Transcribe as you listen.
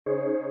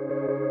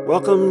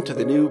Welcome to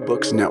the New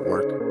Books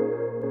Network.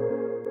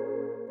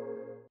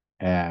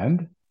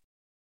 And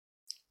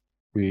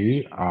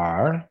we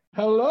are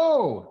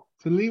hello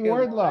to Lee Good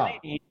Wardlaw.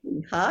 morning.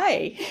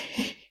 Hi.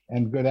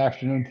 And good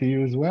afternoon to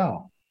you as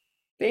well.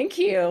 Thank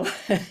you.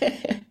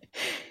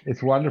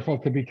 It's wonderful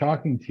to be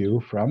talking to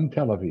you from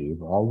Tel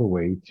Aviv all the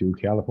way to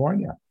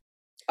California.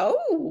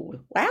 Oh,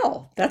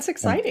 wow. That's And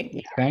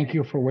exciting. thank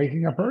you for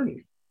waking up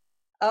early.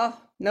 Oh,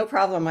 no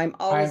problem. I'm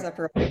always I up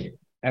early.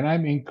 and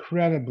I'm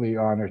incredibly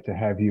honored to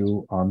have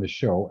you on the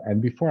show.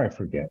 And before I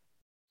forget,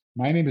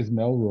 my name is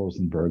Mel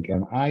Rosenberg,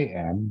 and I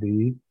am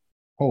the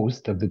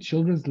host of the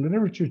Children's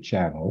Literature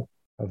Channel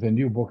of the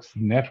New Books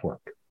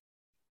Network.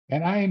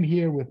 And I am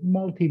here with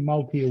multi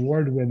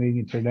award-winning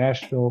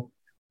international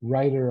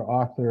writer,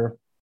 author,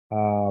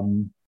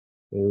 um,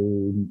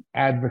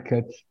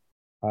 advocate,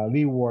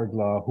 Lee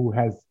Wardlaw, who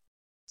has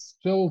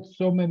sold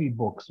so many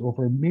books,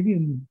 over 1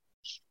 million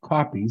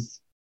copies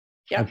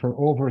of Yep. her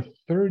over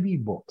 30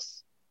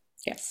 books.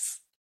 Yes.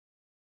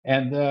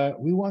 And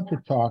we want to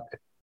talk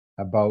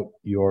about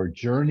your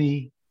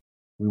journey.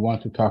 We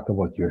want to talk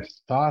about your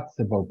thoughts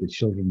about the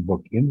children's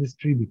book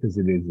industry, because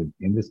it is an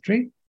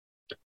industry.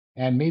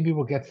 And maybe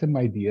we'll get some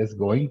ideas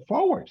going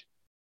forward.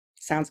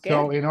 Sounds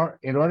So good.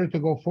 in order to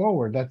go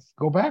forward, let's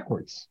go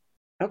backwards.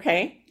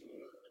 Okay.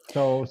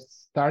 So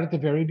start at the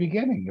very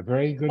beginning, a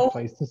very good Oh,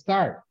 place to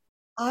start.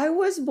 I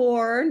was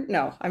born.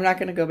 No, I'm not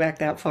going to go back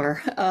that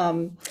far.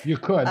 You Uh,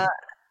 could.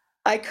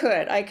 I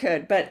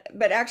could,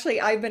 but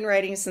actually, I've been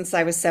writing since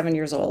I was 7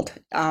 years old.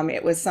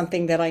 It was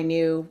something that I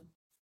knew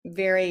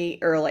very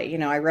early.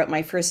 I wrote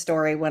my first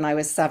story when I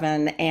was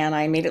 7, and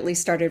I immediately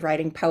started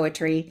writing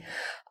poetry.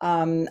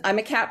 I'm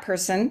a cat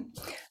person.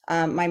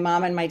 My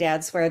mom and my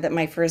dad swear that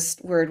my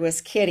first word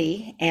was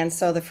kitty, and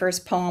so the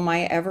first poem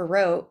I ever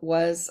wrote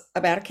was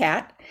about a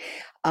cat.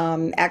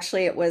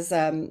 Actually, it was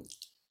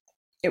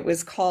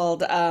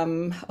called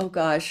oh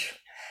gosh,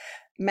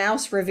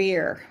 Mouse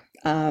Revere.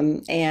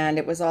 And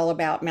it was all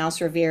about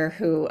Mouse Revere,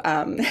 who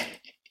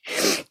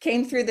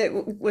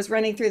was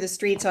running through the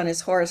streets on his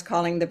horse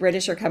calling, "The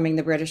British are coming,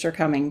 the British are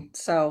coming."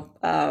 So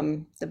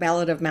the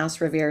Ballad of Mouse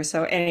Revere.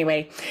 So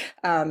anyway,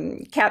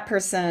 cat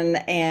person,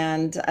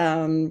 and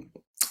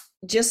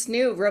just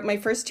wrote my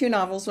first two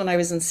novels when I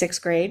was in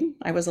sixth grade.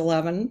 I was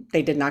 11.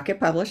 They did not get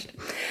published.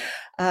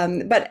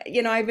 But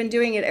I've been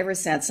doing it ever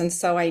since. And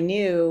so I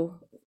knew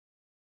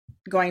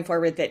going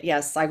forward that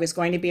yes, I was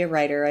going to be a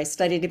writer. I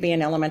studied to be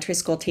an elementary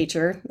school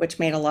teacher, which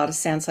made a lot of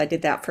sense. I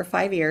did that for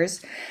 5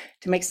 years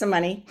to make some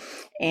money,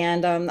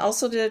 and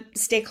also to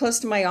stay close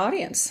to my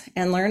audience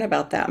and learn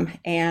about them.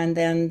 And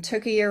then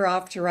took a year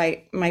off to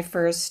write my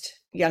first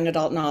young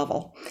adult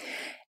novel,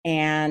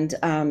 and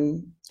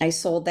I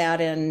sold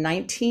that in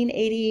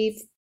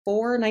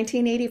 1984,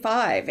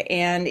 1985,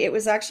 and it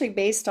was actually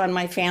based on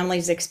my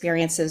family's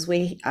experiences.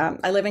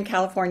 I live in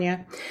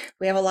California.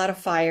 We have a lot of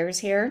fires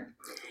here,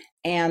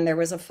 and there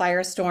was a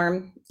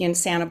firestorm in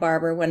Santa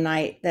Barbara one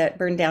night that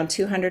burned down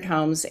 200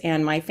 homes,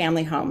 and my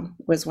family home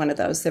was one of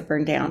those that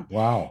burned down.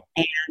 Wow.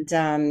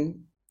 And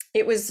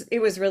it was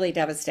really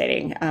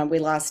devastating. We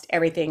lost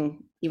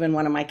everything. Even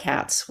one of my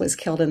cats was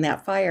killed in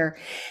that fire.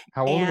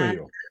 How old were And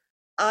you?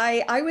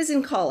 I was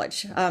in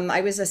college. I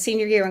was a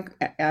senior year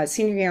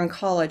in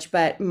college,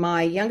 but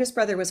my youngest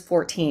brother was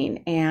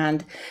 14,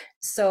 and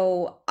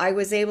so I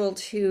was able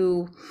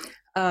to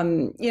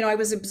I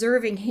was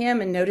observing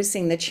him and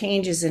noticing the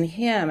changes in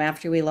him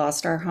after we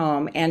lost our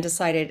home, and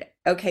decided,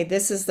 okay,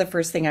 this is the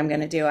first thing I'm going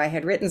to do. I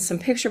had written some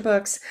picture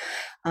books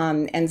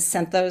and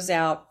sent those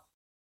out,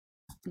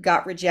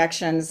 got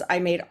rejections. I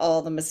made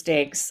all the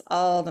mistakes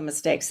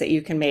that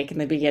you can make in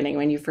the beginning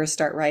when you first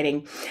start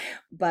writing.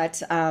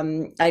 But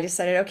I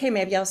decided, okay,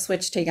 maybe I'll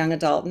switch to young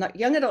adult.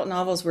 Young adult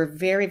novels were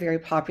very, very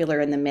popular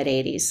in the mid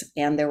 80s.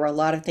 And there were a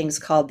lot of things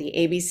called the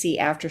ABC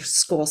after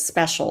school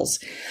specials,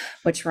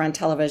 which were on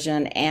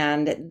television.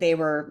 And they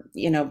were,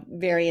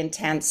 very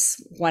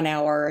intense 1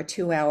 hour or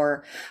 2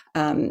 hour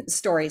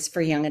stories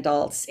for young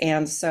adults.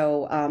 And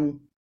so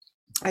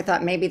I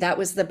thought maybe that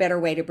was the better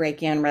way to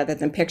break in rather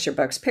than picture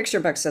books. Picture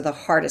books are the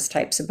hardest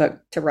types of book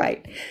to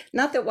write.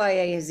 Not that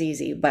YA is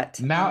easy, but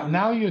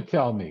Now you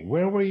tell me,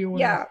 where were you when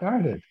you yeah,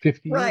 started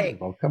 50 years right.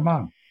 ago? Come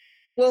on.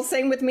 Well,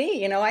 same with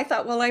me. I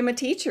thought, well, I'm a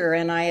teacher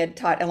and I had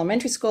taught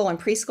elementary school and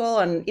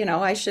preschool, and,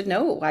 I should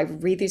know. I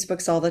read these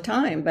books all the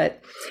time,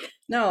 but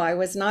no, I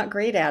was not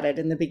great at it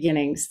in the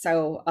beginning.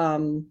 So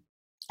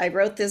I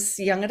wrote this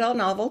young adult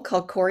novel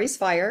called Corey's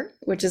Fire,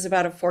 which is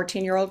about a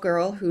 14-year-old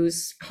girl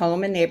whose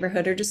home and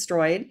neighborhood are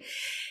destroyed.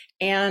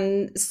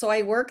 And so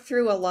I worked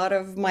through a lot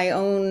of my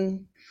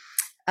own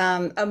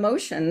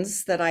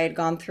emotions that I had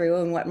gone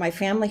through and what my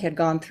family had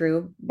gone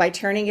through by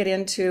turning it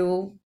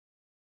into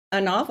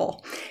a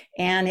novel.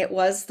 And it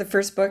was the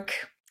first book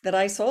that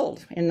I sold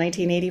in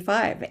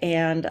 1985.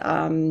 And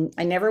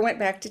I never went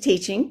back to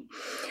teaching,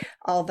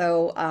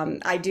 although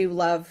I do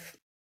love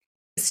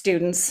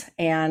students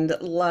and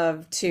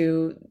love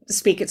to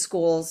speak at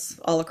schools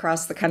all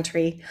across the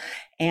country.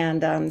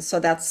 And so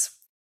that's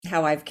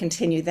how I've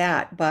continued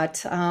that. But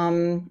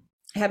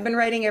have been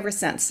writing ever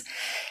since.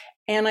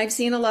 And I've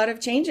seen a lot of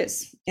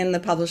changes in the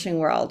publishing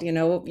world. You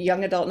know,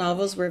 young adult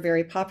novels were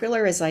very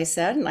popular, as I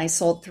said, and I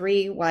sold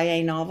 3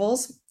 YA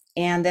novels.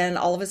 And then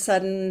all of a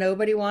sudden,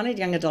 nobody wanted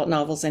young adult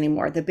novels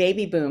anymore. The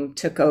baby boom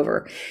took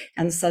over.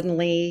 And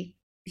suddenly,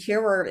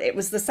 it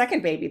was the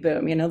second baby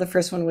boom. You know, the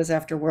first one was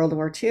after World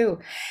War II.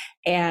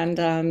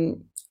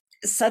 And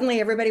suddenly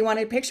everybody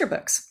wanted picture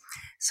books.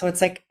 So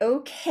it's like,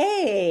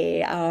 okay,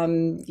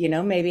 you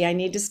know, maybe I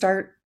need to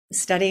start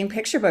studying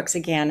picture books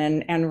again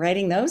and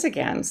writing those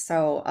again.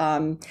 So,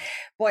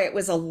 boy, it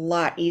was a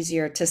lot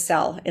easier to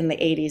sell in the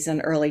 80s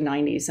and early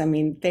 90s. I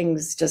mean,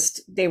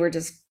 they were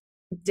just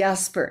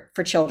desperate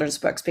for children's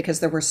books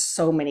because there were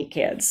so many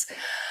kids.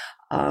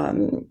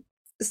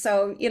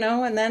 So, you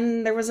know, and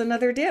then there was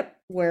another dip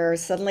where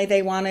suddenly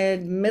they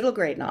wanted middle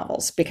grade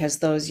novels because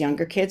those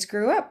younger kids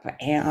grew up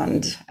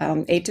and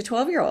 8 to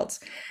 12-year-olds.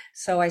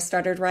 So I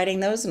started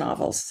writing those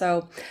novels.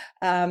 So,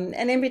 and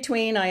in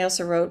between, I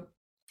also wrote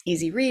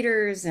easy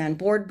readers and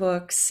board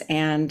books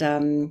and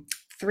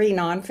 3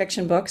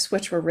 nonfiction books,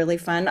 which were really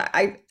fun.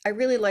 I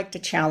really like to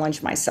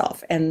challenge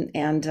myself and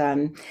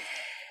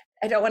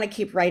I don't want to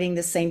keep writing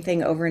the same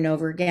thing over and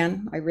over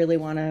again. I really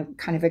want to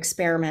kind of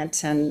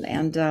experiment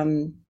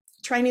and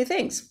try new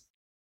things.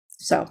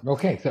 So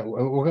Okay, so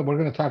we're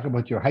going to talk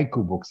about your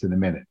haiku books in a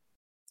minute.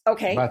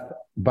 okay,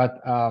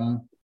 But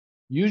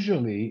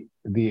usually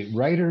the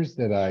writers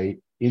that I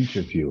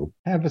interview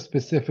have a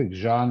specific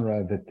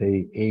genre that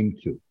they aim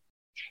to.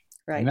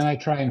 right. And then I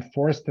try and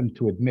force them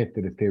to admit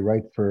that if they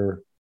write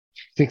for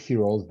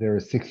 6-year-olds, they're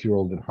a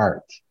 6-year-old at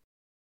heart.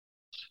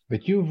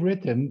 But you've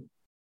written,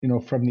 you know,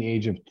 from the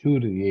age of 2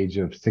 to the age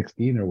of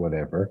 16 or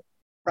whatever.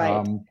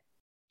 Right.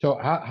 So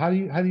how do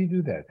you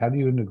do that? How do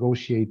you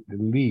negotiate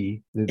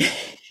the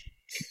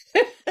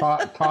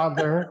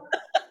toddler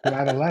to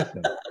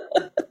adolescent?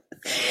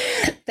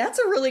 That's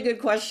a really good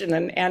question.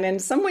 And in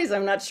some ways,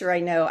 I'm not sure I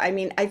know. I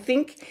mean, I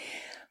think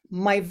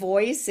my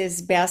voice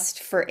is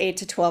best for 8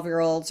 to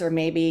 12-year-olds or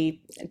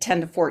maybe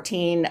 10 to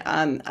 14.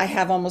 I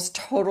have almost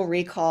total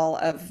recall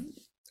of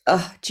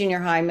junior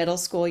high, middle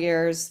school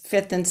years,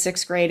 5th and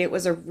 6th grade. It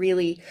was a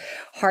really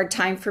hard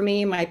time for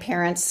me. My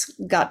parents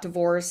got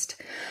divorced.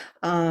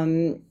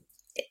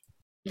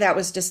 That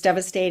was just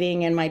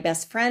devastating. And my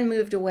best friend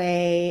moved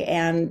away.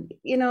 And,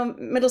 you know,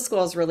 middle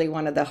school is really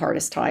one of the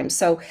hardest times.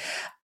 So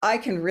I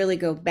can really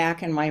go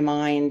back in my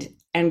mind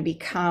and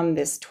become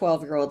this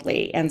 12-year-old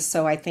Lee. And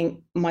so I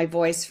think my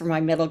voice for my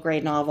middle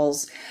grade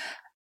novels,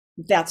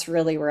 that's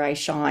really where I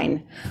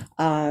shine.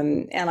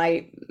 And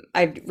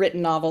I've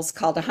written novels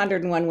called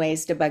 101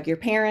 Ways to Bug Your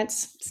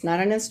Parents. It's not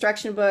an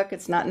instruction book.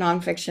 It's not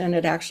nonfiction.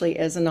 It actually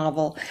is a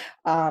novel.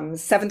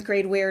 7th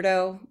Grade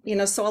Weirdo, you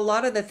know, so a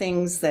lot of the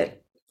things that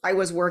I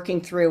was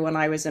working through when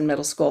I was in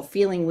middle school,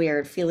 feeling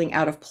weird, feeling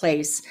out of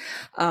place,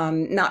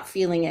 not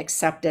feeling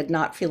accepted,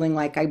 not feeling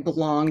like I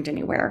belonged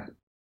anywhere.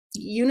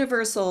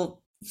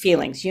 Universal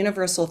feelings,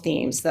 universal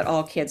themes that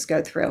all kids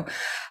go through.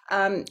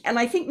 And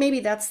I think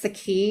maybe that's the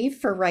key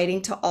for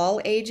writing to all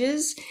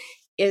ages,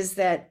 is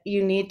that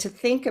you need to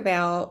think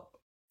about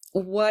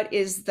what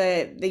is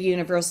the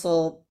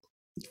universal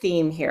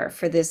theme here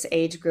for this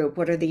age group.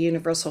 What are the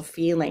universal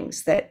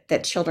feelings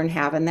that children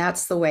have? And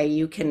that's the way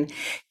you can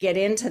get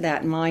into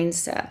that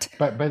mindset.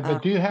 But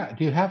do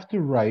you have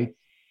to write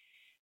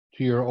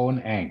to your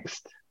own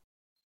angst?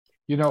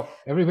 You know,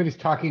 everybody's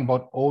talking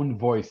about own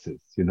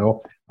voices, you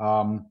know.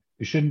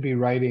 You shouldn't be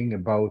writing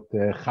about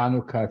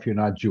Hanukkah if you're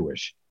not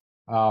Jewish.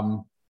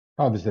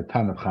 There's a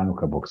ton of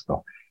Hanukkah books,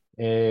 though.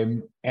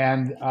 Can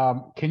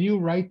you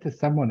write to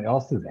someone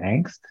else's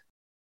angst?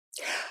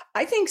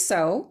 I think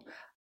so,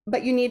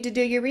 but you need to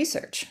do your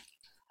research.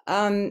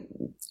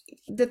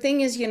 The thing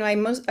is, you know, I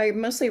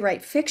mostly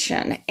write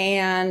fiction,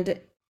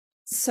 and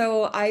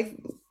so I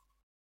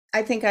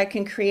think I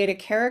can create a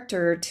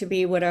character to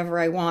be whatever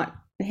I want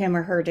him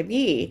or her to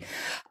be.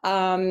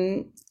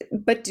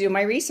 But do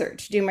my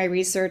research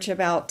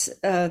about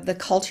the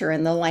culture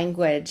and the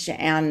language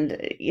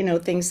and, you know,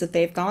 things that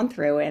they've gone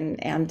through.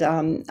 And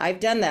I've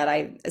done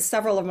that.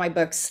 Several of my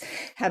books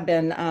have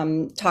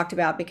been talked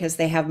about because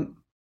they have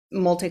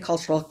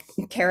multicultural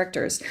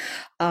characters.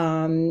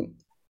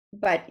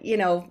 But, you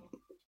know,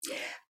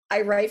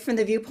 I write from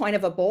the viewpoint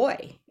of a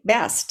boy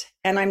best,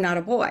 and I'm not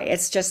a boy.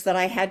 It's just that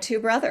I had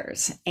 2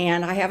 brothers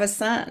and I have a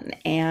son,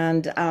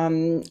 and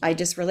I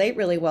just relate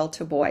really well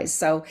to boys.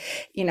 So,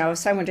 you know, if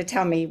someone to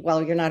tell me,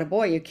 well, you're not a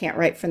boy, you can't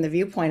write from the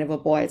viewpoint of a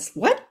boy, it's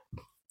what?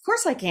 Of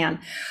course I can.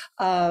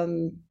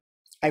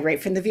 I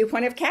write from the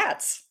viewpoint of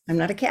cats. I'm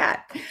not a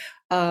cat.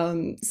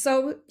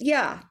 So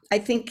yeah, I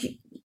think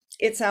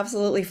it's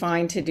absolutely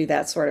fine to do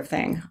that sort of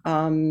thing.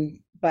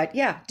 But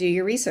yeah, do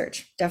your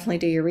research. Definitely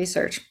do your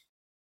research.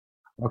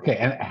 Okay,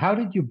 and how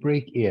did you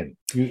break in?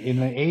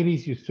 In the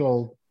 80s, you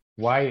sold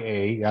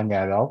YA, young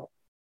adult.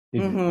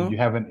 Did you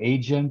have an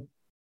agent?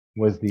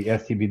 Was the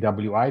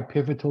SCBWI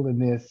pivotal in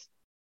this?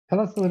 Tell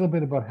us a little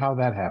bit about how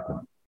that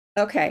happened.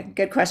 Okay,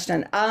 good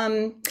question.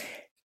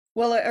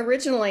 Well,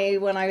 originally,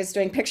 when I was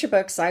doing picture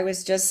books, I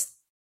was just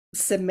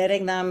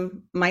submitting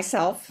them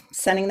myself,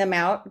 sending them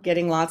out,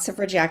 getting lots of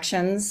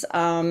rejections.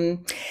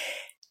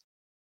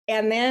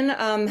 And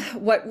then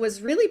what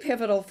was really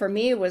pivotal for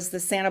me was the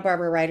Santa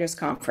Barbara Writers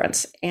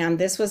Conference. And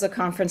this was a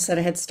conference that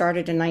had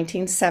started in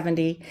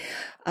 1970.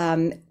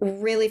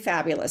 Really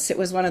fabulous. It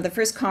was one of the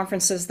first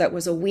conferences that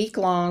was a week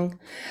long,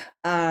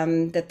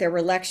 that there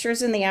were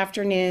lectures in the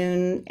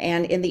afternoon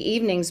and in the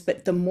evenings,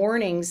 but the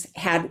mornings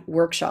had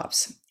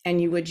workshops.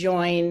 And you would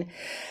join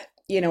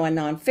a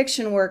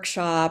nonfiction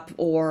workshop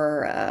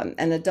or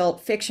an adult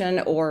fiction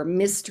or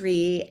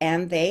mystery.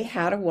 And they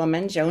had a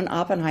woman, Joan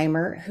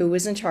Oppenheimer, who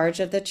was in charge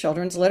of the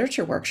children's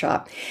literature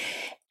workshop.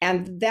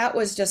 And that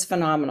was just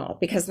phenomenal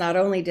because not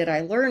only did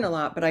I learn a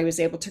lot, but I was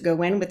able to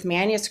go in with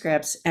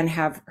manuscripts and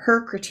have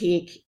her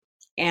critique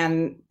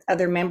and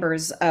other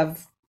members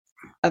of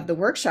the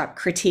workshop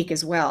critique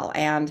as well.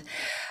 And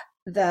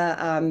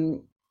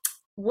the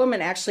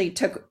woman actually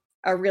took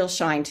a real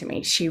shine to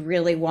me. She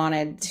really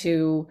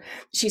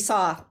she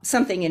saw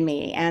something in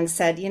me and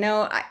said,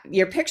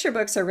 your picture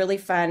books are really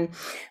fun,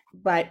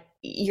 but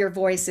your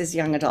voice is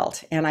young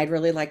adult and I'd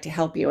really like to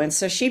help you. And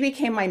so she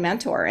became my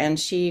mentor and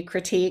she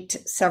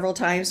critiqued several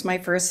times my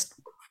first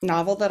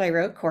novel that I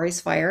wrote, Corey's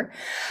Fire,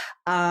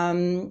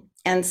 and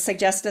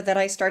suggested that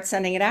I start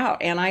sending it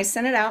out. And I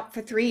sent it out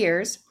for 3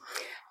 years.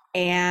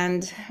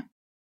 And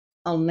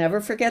I'll never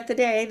forget the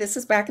day. This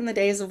is back in the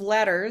days of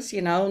letters,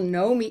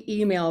 no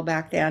email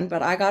back then,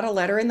 but I got a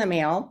letter in the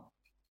mail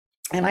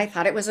and I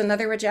thought it was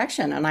another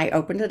rejection. And I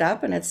opened it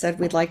up and it said,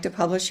 "We'd like to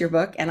publish your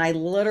book." And I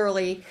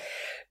literally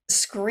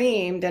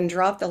screamed and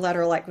dropped the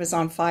letter like it was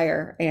on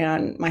fire.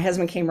 And my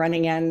husband came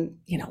running in,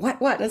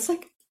 what? And it's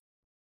like,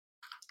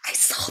 I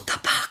sold the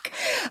book.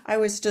 I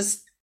was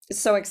just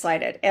so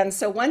excited. And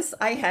so once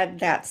I had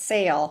that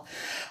sale,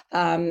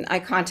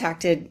 I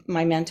contacted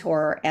my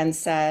mentor and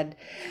said,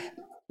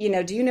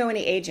 do you know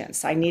any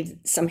agents? I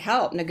need some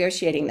help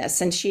negotiating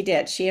this. And she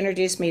did. She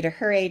introduced me to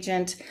her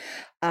agent,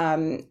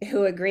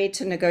 who agreed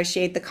to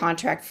negotiate the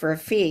contract for a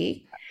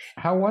fee.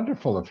 How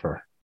wonderful of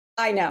her.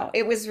 I know.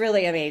 It was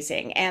really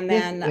amazing. And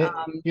then,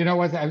 you know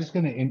what? I was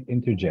going to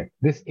interject.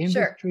 This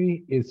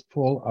industry is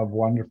full of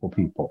wonderful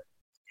people.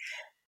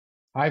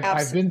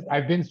 I've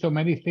been so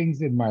many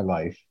things in my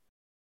life,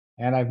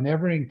 and I've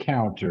never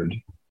encountered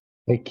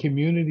a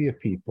community of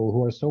people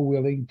who are so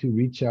willing to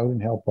reach out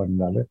and help one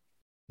another.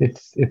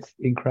 It's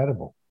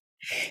incredible.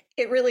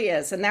 It really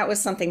is. And that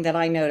was something that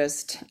I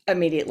noticed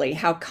immediately,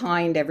 how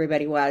kind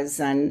everybody was.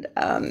 And,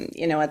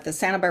 at the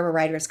Santa Barbara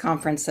Writers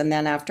Conference, and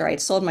then after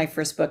I'd sold my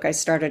first book, I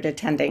started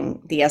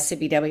attending the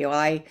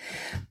SCBWI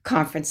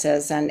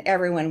conferences, and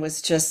everyone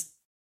was just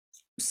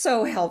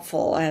so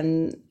helpful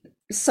and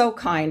so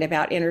kind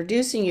about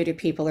introducing you to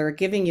people or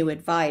giving you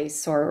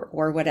advice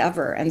or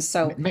whatever. And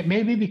so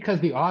maybe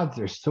because the odds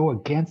are so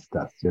against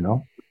us,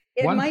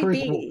 it might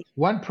be.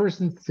 One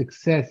person's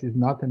success is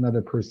not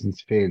another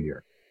person's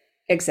failure.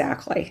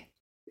 Exactly.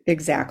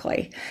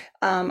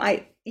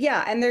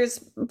 And there's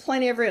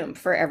plenty of room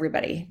for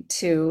everybody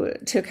to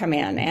come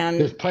in, and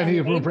there's plenty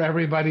of room for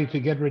everybody to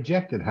get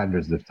rejected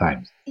hundreds of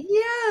times.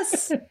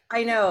 Yes,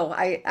 I know.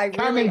 I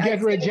come really, and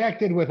get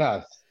rejected with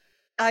us.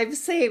 I've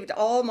saved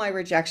all my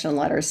rejection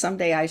letters.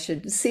 Someday I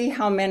should see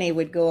how many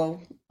would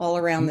go all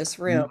around this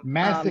room.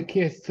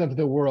 Masochists of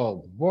the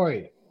world,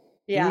 boy.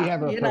 Yeah, we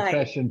have a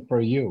profession for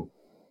you.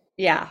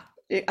 Yeah.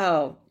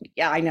 Oh,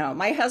 yeah, I know.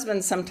 My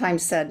husband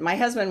sometimes said, my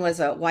husband was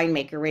a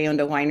winemaker. We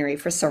owned a winery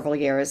for several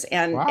years.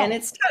 And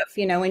it's tough,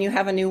 when you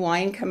have a new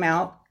wine come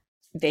out,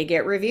 they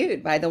get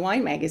reviewed by the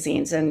wine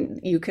magazines and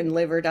you can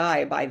live or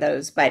die by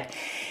those. But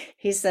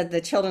he said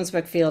the children's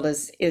book field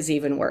is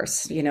even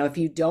worse. If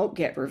you don't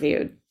get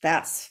reviewed,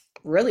 that's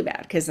really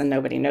bad because then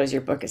nobody knows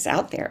your book is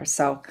out there.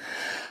 So,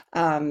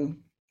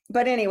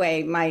 but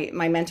anyway, my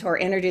mentor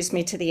introduced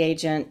me to the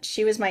agent.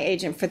 She was my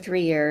agent for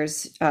 3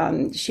 years.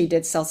 She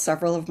did sell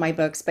several of my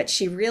books, but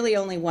she really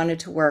only wanted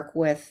to work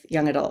with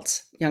young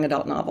adult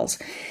novels.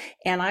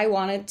 And I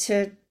wanted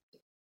to,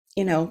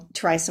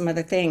 try some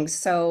other things.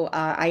 So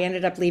I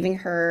ended up leaving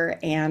her,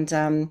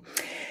 and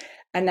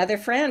another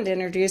friend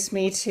introduced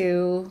me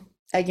to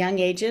a young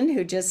agent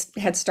who just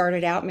had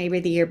started out maybe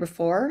the year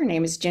before. Her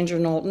name is Ginger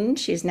Knowlton.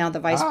 She's now the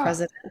vice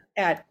president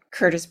at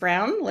Curtis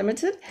Brown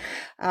Limited.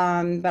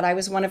 But I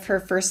was one of her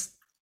first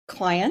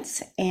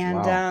clients,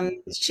 and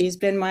she's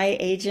been my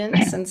agent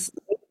since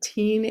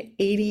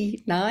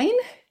 1989,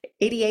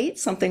 88,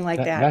 something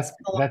like that.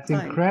 That's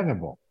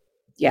incredible.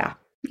 Yeah.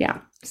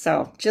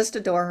 So just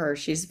adore her.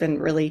 She's been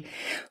really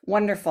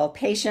wonderful,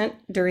 patient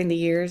during the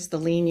years, the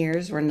lean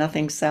years where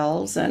nothing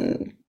sells,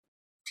 and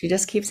she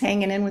just keeps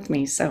hanging in with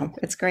me. So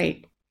it's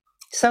great.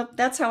 So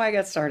that's how I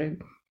got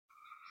started.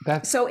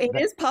 So it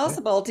is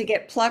possible to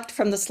get plucked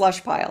from the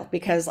slush pile,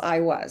 because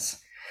I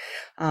was.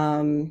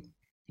 You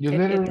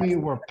literally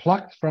were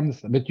plucked from the,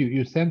 but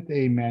you sent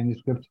a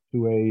manuscript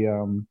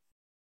to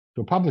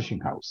a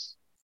publishing house.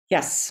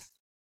 Yes.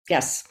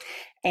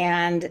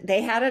 And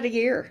they had it a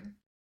year.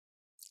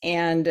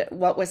 And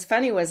what was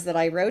funny was that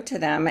I wrote to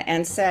them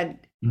and said,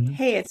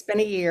 hey, it's been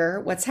a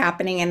year. What's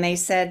happening? And they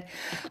said,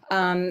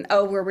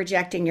 we're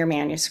rejecting your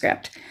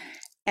manuscript.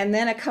 And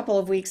then a couple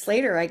of weeks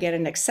later, I get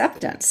an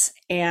acceptance.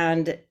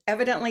 And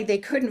evidently they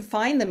couldn't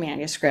find the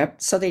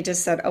manuscript. So they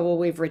just said, oh, well,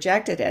 we've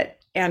rejected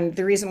it. And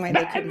the reason why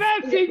they couldn't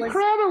That's find it was,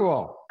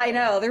 incredible. I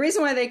know, the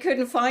reason why they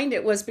couldn't find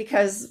it was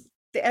because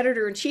the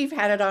editor-in-chief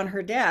had it on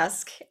her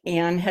desk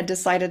and had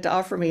decided to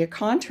offer me a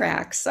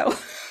contract. So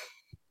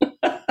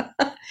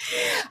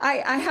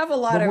I have a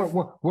lot of...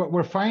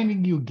 We're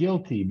finding you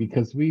guilty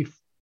because we've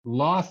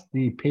lost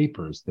the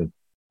papers that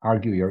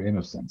argue your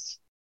innocence.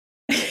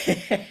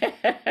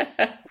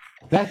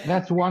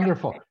 That's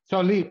wonderful.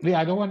 So Lee,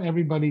 I don't want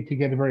everybody to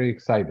get very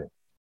excited.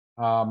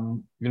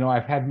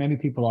 I've had many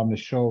people on the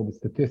show. The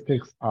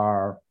statistics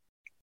are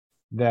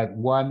that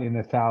 1 in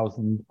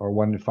 1,000 or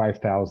 1 in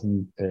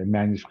 5,000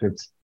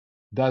 manuscripts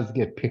does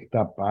get picked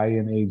up by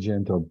an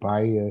agent or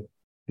by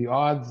the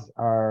odds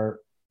are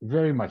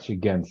very much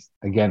against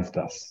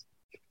us.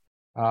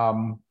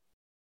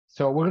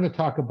 So we're going to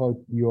talk about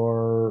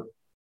your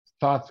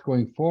thoughts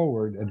going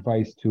forward,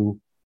 advice to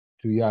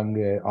young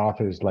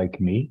authors like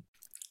me.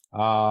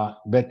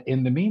 But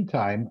in the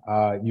meantime,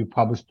 you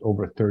published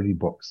over 30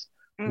 books.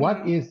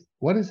 Mm-hmm.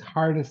 What is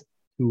hardest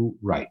to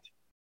write?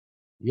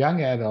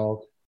 Young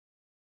adult,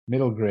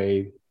 middle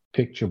grade,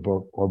 picture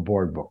book, or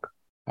board book?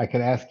 I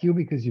can ask you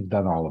because you've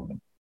done all of them.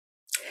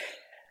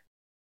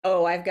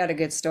 Oh, I've got a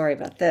good story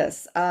about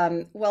this.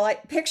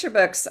 Picture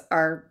books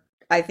are,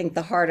 I think,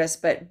 the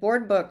hardest, but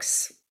board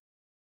books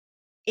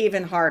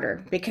even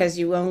harder because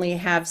you only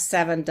have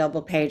 7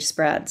 double-page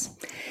spreads.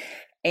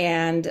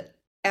 And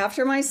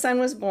after my son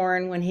was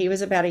born, when he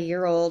was about a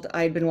year old,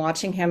 I'd been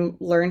watching him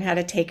learn how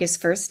to take his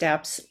first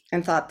steps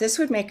and thought this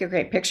would make a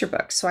great picture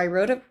book. So I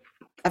wrote a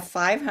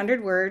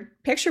 500-word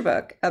picture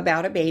book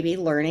about a baby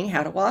learning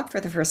how to walk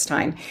for the first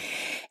time.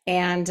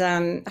 And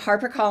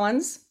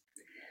HarperCollins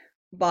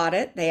bought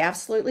it. They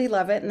absolutely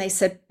love it. And they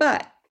said,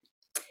 but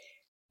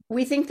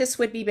we think this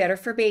would be better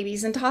for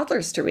babies and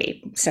toddlers to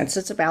read since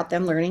it's about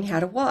them learning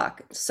how to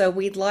walk. So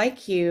we'd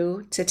like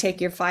you to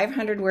take your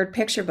 500-word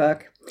picture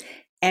book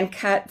and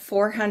cut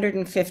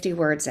 450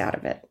 words out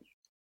of it.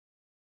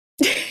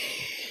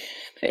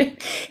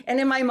 And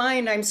in my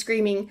mind, I'm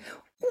screaming,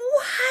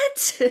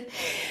 what?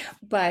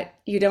 But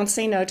you don't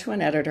say no to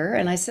an editor.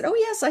 And I said, oh,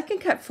 yes, I can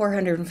cut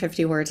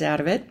 450 words out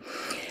of it.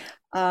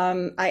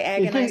 I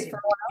agonized for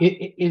a while.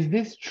 Is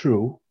this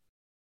true?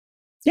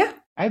 Yeah.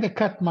 I had to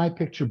cut my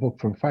picture book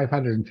from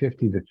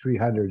 550 to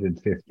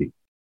 350.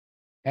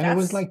 And it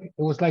was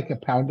like a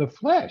pound of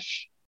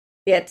flesh.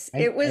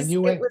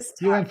 You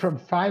went from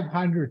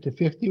 500 to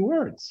 50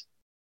 words.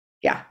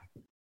 Yeah.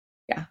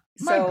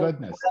 My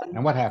goodness.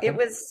 And what happened?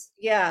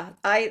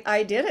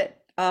 I did it.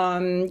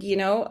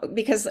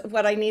 Because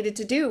what I needed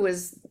to do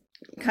was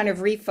kind of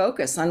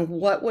refocus on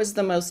what was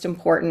the most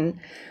important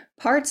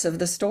parts of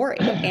the story.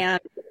 And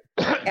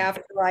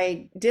after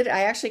I did,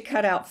 I actually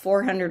cut out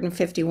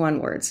 451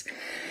 words.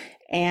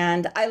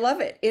 And I love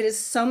it. It is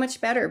so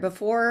much better.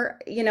 Before,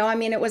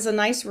 it was a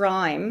nice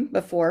rhyme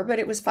before, but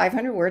it was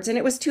 500 words and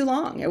it was too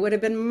long. It would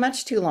have been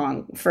much too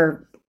long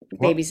for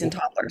babies and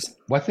toddlers.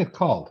 What's it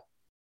called?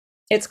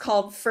 It's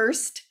called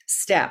First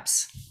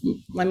Steps.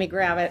 Let me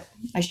grab it.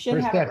 I should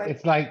First have Steps.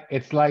 it right.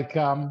 It's like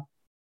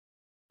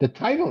the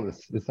title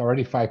is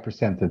already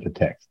 5% of the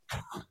text.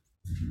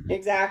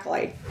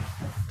 Exactly.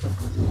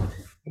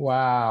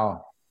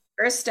 Wow.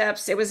 First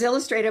Steps. It was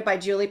illustrated by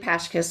Julie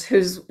Pashkus,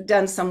 who's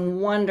done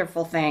some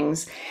wonderful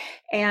things.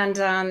 And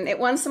it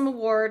won some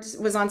awards,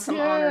 was on some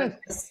honors.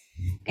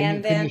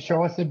 Can you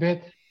show us a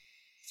bit?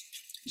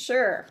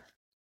 Sure.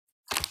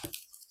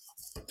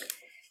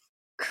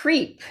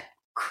 Creep,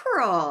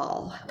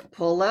 crawl,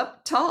 pull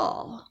up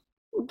tall,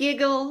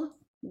 giggle,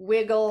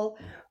 wiggle,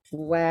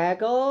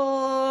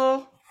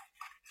 waggle,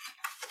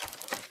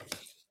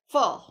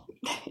 fall.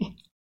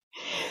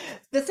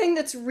 The thing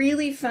that's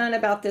really fun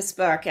about this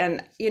book,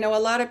 and a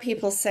lot of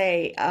people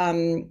say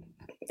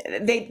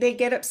they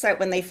get upset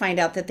when they find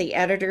out that the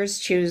editors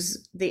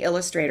choose the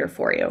illustrator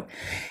for you.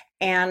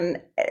 And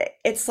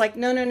it's like,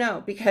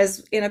 no,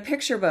 because in a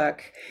picture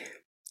book,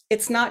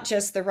 it's not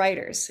just the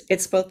writers.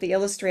 It's both the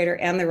illustrator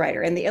and the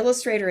writer. And the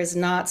illustrator is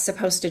not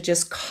supposed to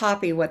just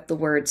copy what the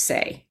words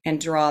say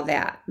and draw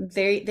that.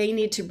 They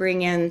need to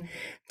bring in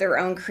their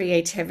own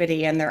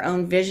creativity and their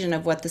own vision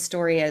of what the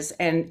story is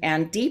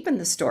and deepen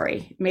the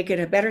story, make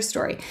it a better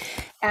story.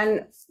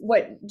 And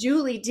what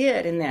Julie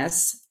did in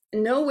this,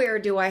 nowhere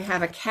do I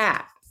have a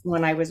cat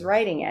when I was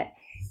writing it.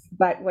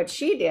 But what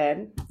she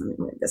did, let me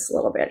move this a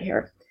little bit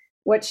here.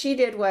 What she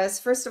did was,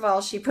 first of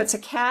all, she puts a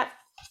cat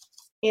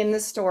in the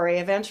story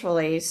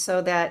eventually so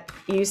that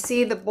you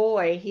see the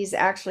boy, he's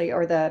actually,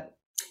 or the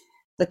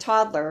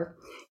toddler,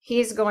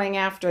 he's going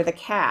after the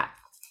cat.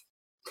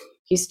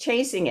 He's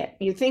chasing it.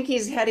 You think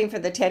he's heading for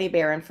the teddy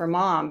bear and for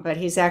mom, but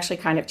he's actually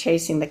kind of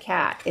chasing the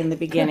cat in the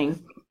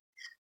beginning.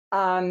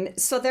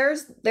 So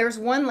there's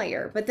one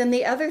layer. But then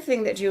the other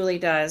thing that Julie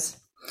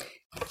does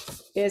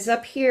is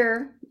up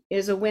here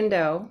is a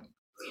window,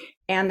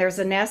 and there's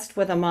a nest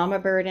with a mama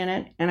bird in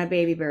it and a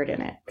baby bird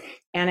in it.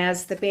 And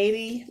as the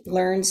baby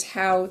learns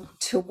how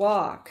to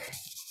walk,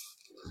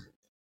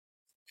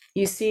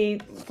 you see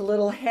the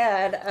little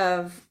head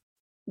of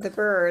the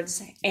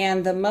birds,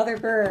 and the mother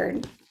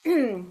bird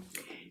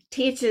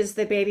teaches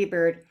the baby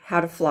bird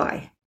how to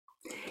fly.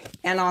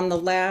 And on the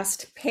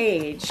last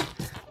page,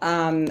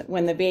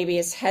 when the baby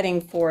is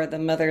heading for the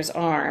mother's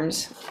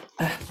arms,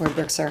 word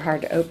books are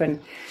hard to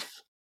open,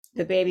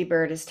 the baby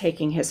bird is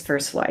taking his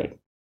first flight.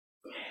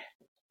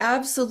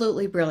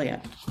 Absolutely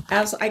brilliant.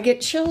 As I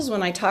get chills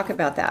when I talk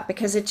about that,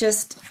 because it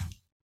just,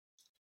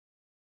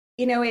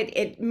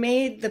 it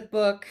made the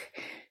book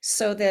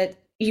so that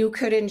you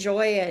could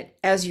enjoy it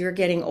as you're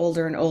getting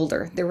older and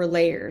older. There were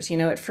layers.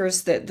 At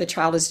first the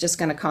child is just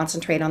going to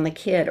concentrate on the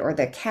kid or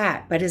the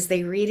cat, but as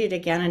they read it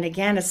again and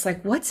again, it's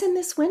like, what's in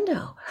this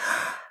window?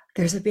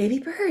 There's a baby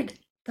bird.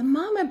 The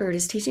mama bird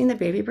is teaching the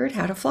baby bird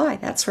how to fly,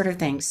 that sort of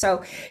thing.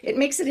 So it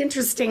makes it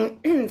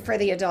interesting for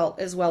the adult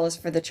as well as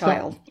for the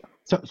child.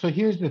 So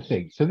here's the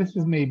thing. So this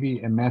is maybe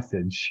a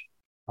message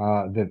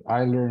that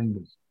I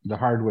learned the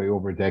hard way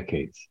over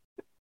decades.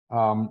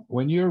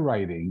 When you're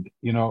writing,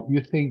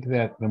 you think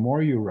that the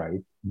more you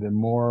write, the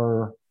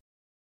more,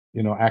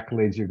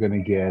 accolades you're going to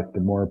get,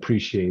 the more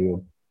appreciated.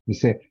 You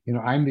say,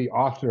 I'm the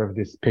author of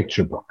this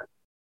picture book.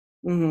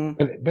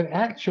 Mm-hmm. But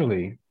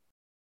actually,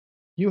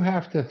 you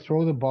have to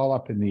throw the ball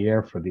up in the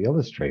air for the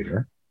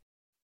illustrator,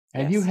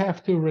 and Yes. you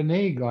have to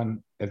renege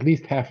on at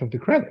least half of the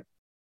credit.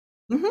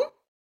 Mm-hmm.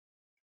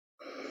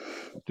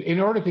 In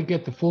order to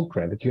get the full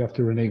credit, you have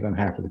to renege on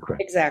half of the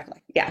credit.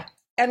 Exactly. Yeah.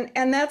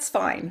 And that's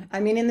fine. I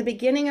mean, in the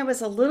beginning, I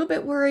was a little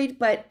bit worried,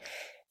 but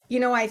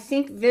I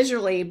think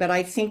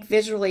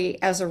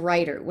visually as a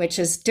writer, which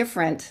is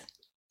different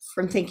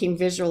from thinking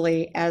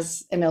visually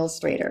as an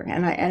illustrator.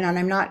 And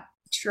I'm not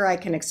sure I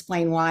can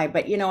explain why,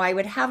 but I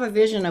would have a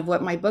vision of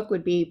what my book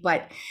would be,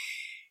 but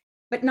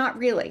not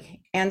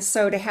really. And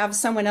so to have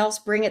someone else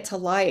bring it to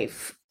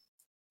life,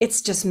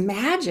 it's just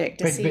magic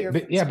to see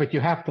but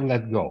you have to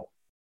let go.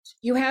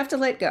 You have to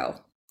let go.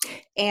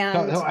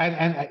 And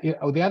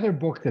the other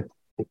book that,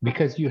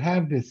 because you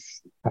have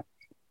this,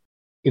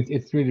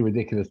 it's really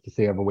ridiculous to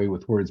say I have a way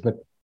with words, but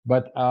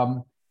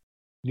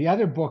the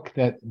other book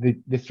that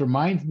this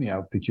reminds me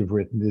of that you've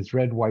written is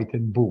Red, White,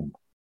 and Boom.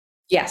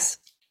 Yes.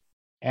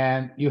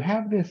 And you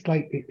have this,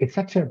 like, it's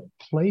such a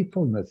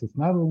playfulness. It's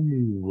not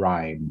only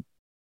rhyme,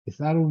 it's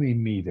not only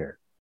meter,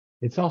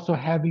 it's also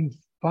having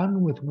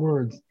fun with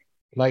words,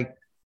 like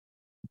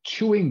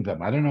chewing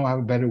them. I don't know how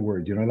a better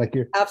word, like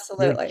you're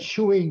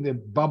chewing the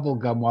bubble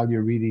gum while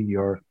you're reading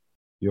your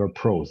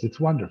prose. It's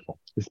wonderful.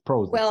 It's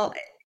prose. Well,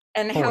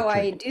 and poetry. How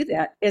I do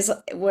that is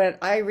when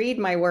I read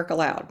my work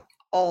aloud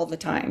all the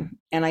time.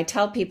 And I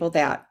tell people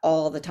that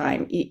all the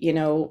time.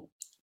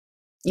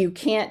 You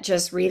can't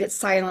just read it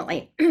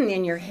silently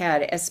in your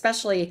head,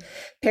 especially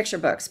picture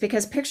books,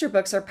 because picture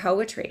books are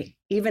poetry.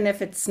 Even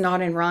if it's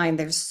not in rhyme,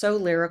 they're so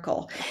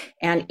lyrical.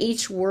 And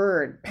each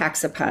word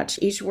packs a punch.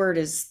 Each word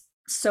is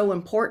so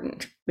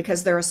important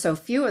because there are so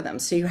few of them.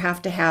 So you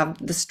have to have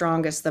the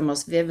strongest, the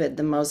most vivid,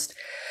 the most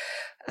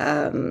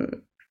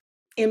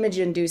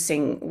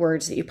image-inducing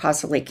words that you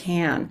possibly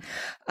can.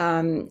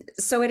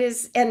 So it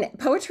is, and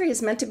poetry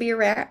is meant to be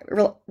read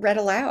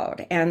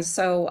aloud. And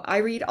so I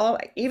read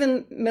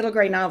even middle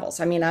grade novels.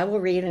 I mean, I will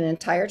read an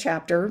entire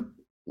chapter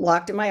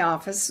locked in my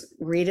office,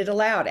 read it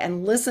aloud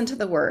and listen to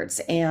the words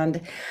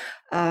and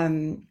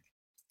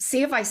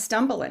see if I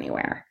stumble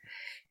anywhere.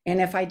 And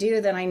if I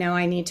do, then I know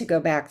I need to go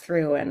back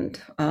through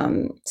and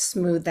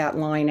smooth that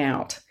line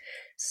out.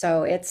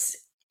 So it's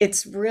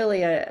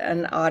really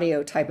an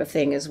audio type of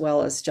thing as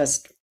well as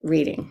just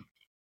reading.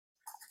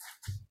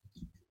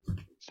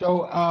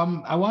 So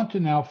I want to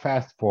now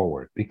fast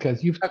forward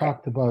because you've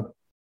talked about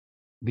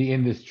the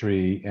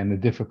industry and the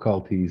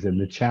difficulties and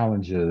the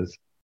challenges.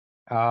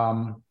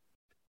 You've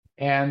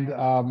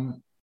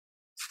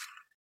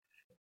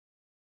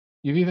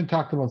even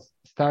talked about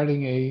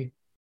starting a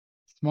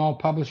small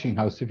publishing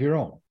house of your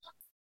own.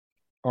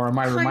 Or am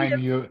I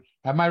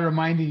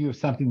reminding you of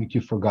something that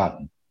you've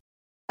forgotten?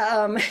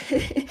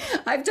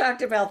 I've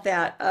talked about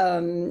that.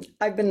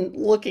 I've been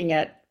looking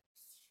at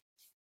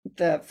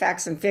the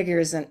facts and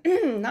figures and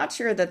not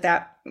sure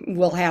that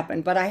will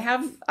happen, but I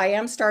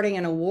am starting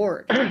an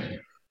award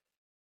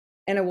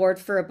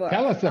for a book.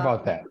 Tell us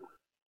about that.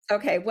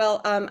 Okay.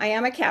 Well, I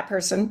am a cat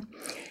person,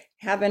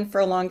 have been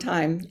for a long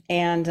time,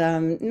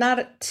 and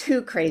not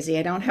too crazy.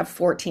 I don't have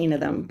 14 of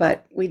them,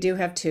 but we do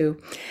have 2,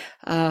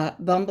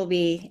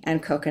 Bumblebee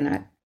and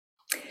Coconut.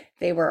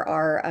 They were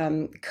our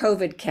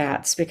COVID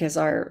cats because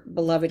our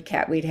beloved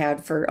cat we'd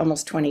had for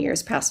almost 20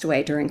 years passed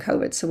away during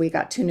COVID. So we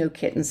got 2 new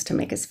kittens to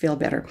make us feel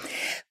better.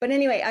 But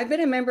anyway, I've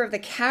been a member of the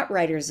Cat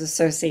Writers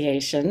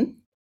Association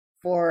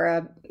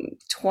for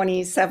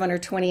 27 or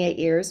 28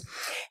 years.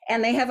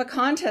 And they have a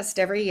contest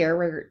every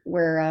year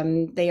where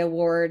they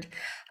award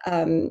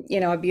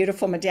a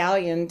beautiful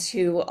medallion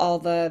to all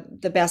the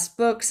best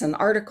books and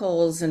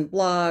articles and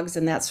blogs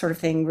and that sort of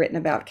thing written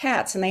about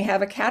cats. And they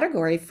have a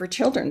category for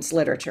children's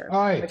literature.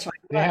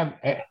 They have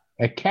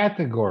a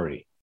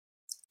category.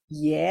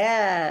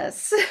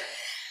 Yes.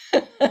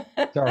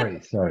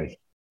 Sorry.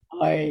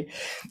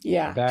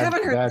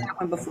 Haven't heard that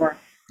one before.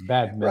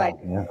 Bad milk. Right.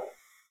 Yeah.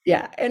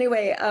 Yeah.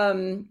 Anyway,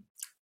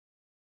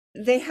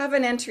 they have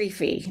an entry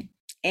fee.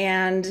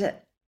 And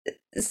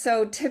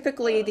so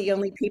typically the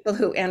only people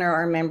who enter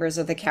are members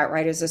of the Cat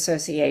Writers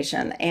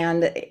Association.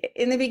 And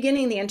in the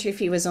beginning, the entry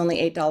fee was only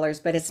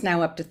 $8, but it's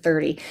now up to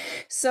 30.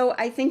 So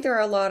I think there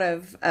are a lot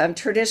of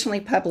traditionally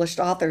published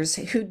authors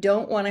who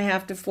don't want to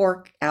have to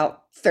fork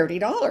out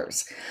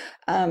 $30.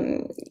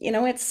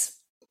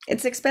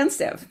 It's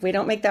expensive. We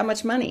don't make that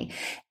much money.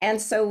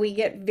 And so we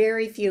get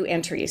very few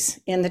entries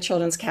in the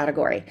children's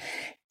category.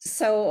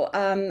 So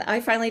I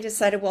finally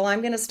decided, well,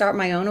 I'm going to start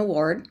my own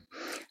award.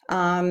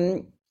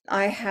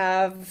 I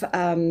have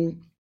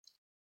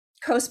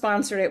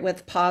co-sponsored it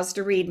with Pause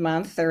to Read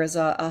Month. There is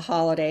a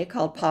holiday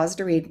called Pause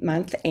to Read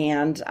Month,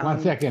 and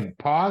 1 second.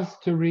 Pause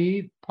to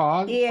read.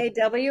 Pause PAWS,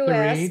 to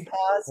read,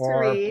 Pause to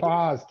or Read.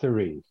 pause to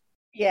read.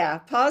 Yeah,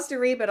 Pause to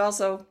Read, but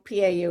also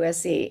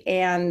PAUSE.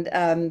 And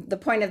the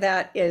point of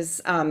that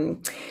is a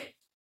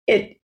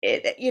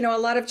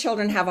lot of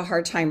children have a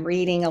hard time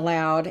reading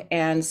aloud.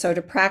 And so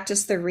to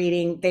practice their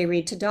reading, they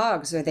read to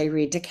dogs or they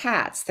read to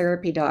cats,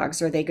 therapy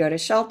dogs, or they go to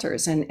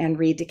shelters and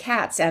read to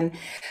cats. And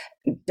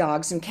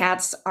dogs and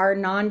cats are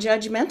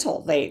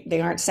non-judgmental.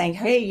 They aren't saying,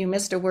 hey, you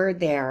missed a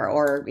word there,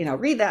 or,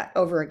 read that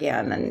over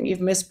again and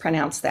you've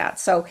mispronounced that.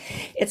 So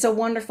it's a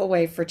wonderful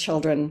way for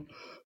children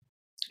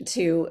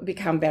to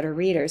become better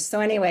readers. So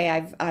anyway,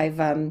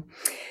 I'm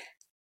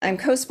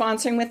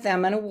co-sponsoring with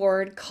them an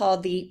award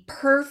called the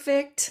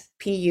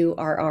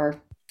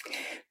PURR,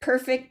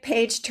 Perfect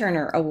Page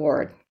Turner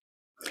Award.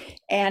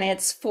 And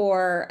it's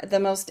for the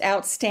most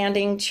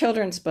outstanding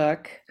children's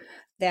book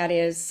that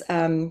is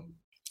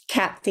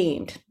cat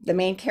themed. The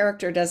main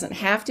character doesn't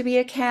have to be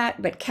a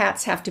cat, but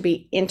cats have to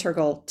be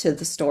integral to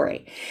the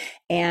story.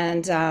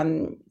 And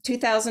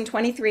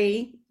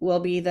 2023 will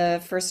be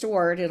the first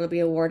award. It'll be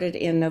awarded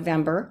in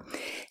November.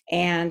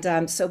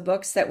 And so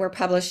books that were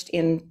published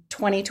in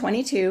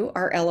 2022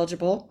 are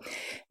eligible.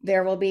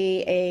 There will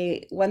be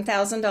a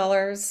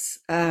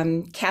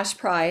 $1,000 cash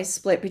prize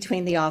split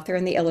between the author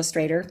and the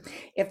illustrator.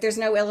 If there's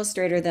no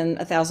illustrator, then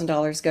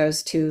 $1,000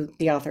 goes to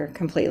the author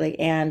completely.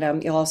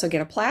 And you'll also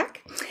get a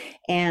plaque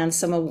and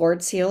some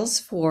award seals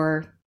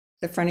for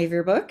the front of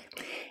your book.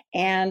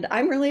 And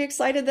I'm really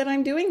excited that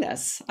I'm doing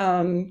this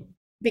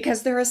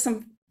because there are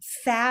some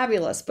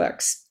fabulous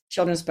books,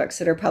 children's books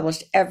that are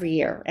published every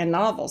year, and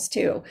novels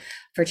too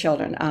for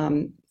children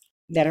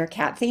that are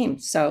cat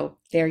themed. So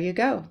there you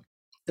go.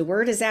 The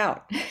word is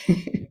out.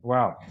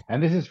 Wow.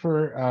 And this is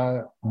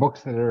for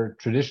books that are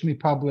traditionally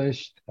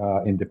published,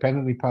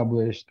 independently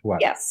published,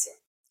 what? Yes,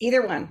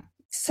 either one.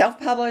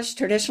 Self-published,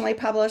 traditionally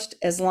published,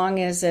 as long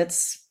as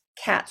it's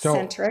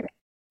cat-centric.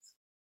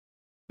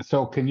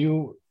 So can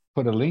you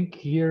put a link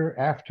here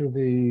after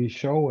the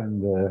show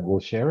and we'll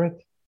share it?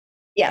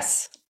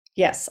 Yes,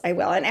 I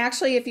will. And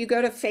actually, if you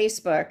go to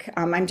Facebook,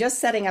 I'm just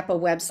setting up a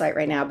website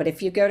right now, but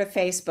if you go to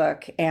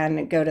Facebook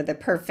and go to the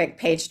Perfect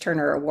Page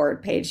Turner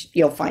Award page,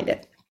 you'll find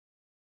it.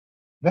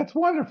 That's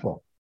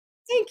wonderful.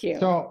 Thank you.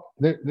 So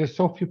there's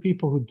so few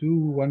people who do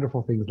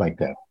wonderful things like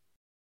that.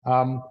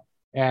 I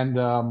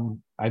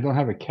don't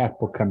have a cat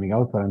book coming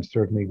out, but I'm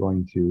certainly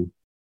going to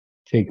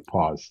take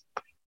pause.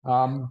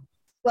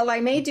 Well,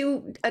 I may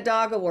do a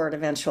dog award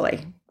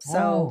eventually.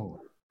 So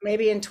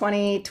maybe in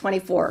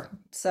 2024.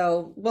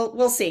 So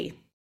we'll see.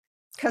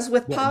 Because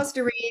with Pause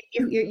to Read,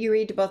 you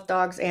read to both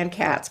dogs and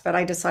cats, but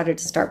I decided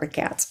to start with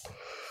cats.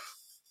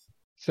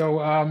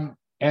 So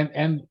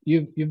and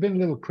you've been a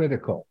little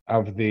critical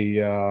of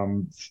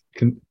the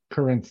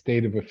current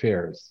state of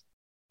affairs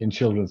in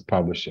children's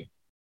publishing.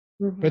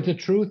 Mm-hmm. But the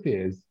truth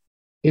is,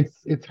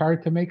 it's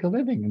hard to make a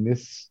living in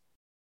this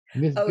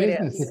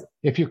business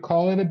if you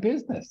call it a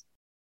business.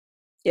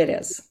 It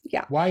is,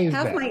 yeah. Why is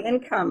that? Half my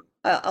income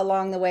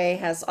along the way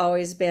has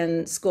always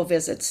been school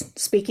visits,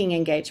 speaking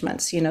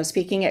engagements,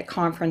 speaking at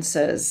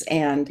conferences.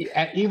 And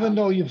even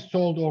though you've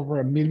sold over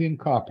 1 million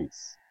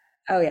copies.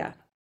 Oh, yeah.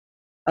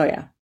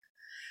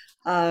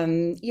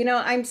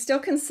 I'm still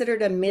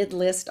considered a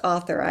mid-list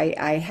author.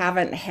 I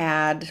haven't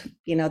had,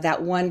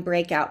 that one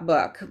breakout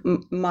book.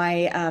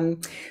 My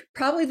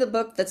probably the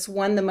book that's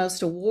won the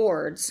most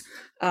awards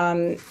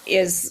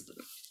is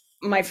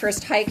my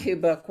first haiku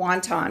book,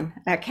 Wonton,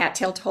 A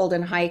Cattail Told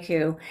in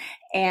Haiku.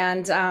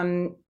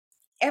 And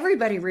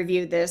everybody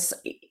reviewed this.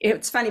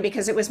 It's funny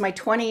because it was my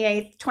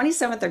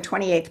 27th or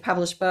 28th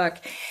published book.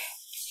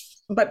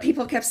 But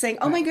people kept saying,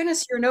 oh my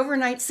goodness, you're an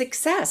overnight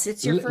success.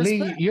 It's your first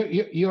book.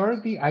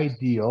 You're the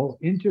ideal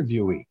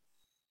interviewee.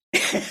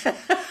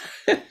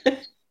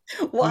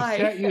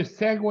 Why? You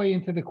segue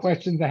into the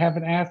questions I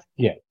haven't asked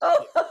yet.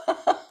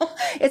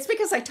 It's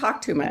because I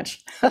talk too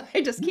much.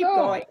 I just keep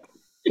going.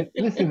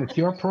 Listen, it's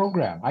your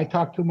program. I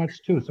talk too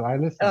much too, so I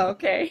listen. Oh,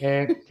 okay.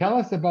 And tell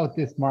us about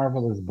this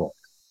marvelous book,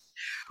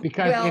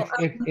 because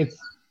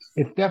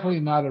it's definitely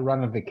not a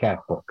run of the cat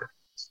book.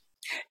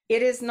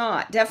 It is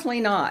not,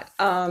 definitely not.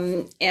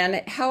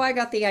 And how I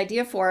got the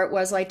idea for it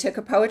was I took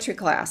a poetry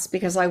class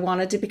because I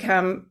wanted to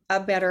become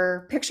a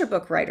better picture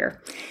book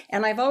writer.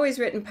 And I've always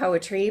written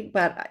poetry,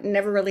 but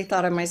never really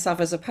thought of myself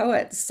as a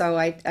poet. So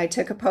I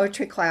took a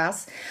poetry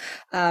class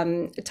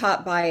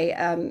taught by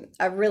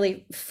a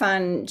really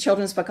fun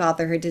children's book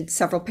author who did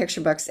several picture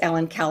books,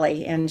 Ellen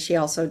Kelly, and she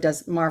also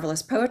does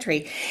marvelous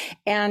poetry.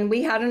 And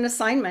we had an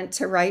assignment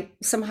to write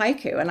some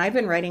haiku. And I've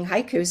been writing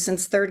haiku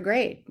since third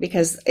grade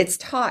because it's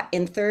taught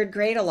in third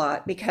grade a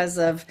lot because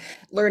of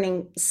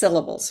learning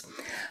syllables.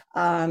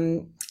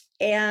 And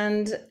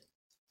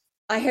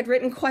I had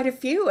written quite a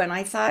few, and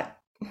I thought,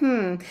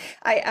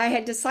 I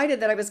had decided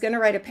that I was going to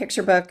write a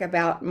picture book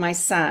about my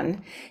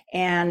son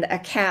and a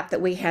cat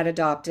that we had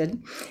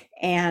adopted,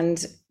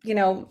 and,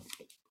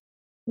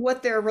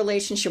 what their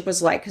relationship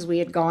was like, because we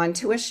had gone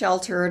to a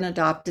shelter and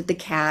adopted the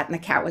cat, and the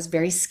cat was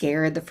very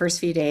scared the first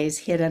few days,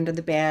 hid under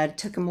the bed,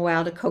 took him a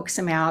while to coax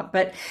him out,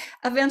 but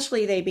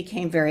eventually they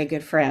became very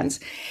good friends.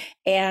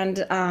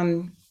 And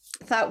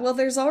thought, well,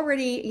 there's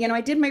already,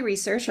 I did my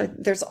research.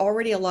 There's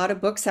already a lot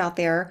of books out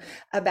there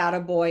about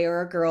a boy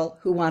or a girl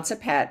who wants a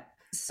pet.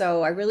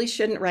 So I really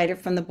shouldn't write it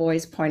from the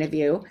boy's point of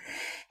view.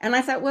 And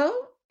I thought,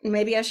 well,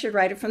 maybe I should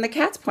write it from the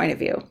cat's point of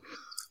view.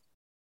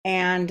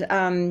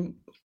 And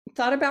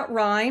thought about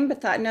rhyme,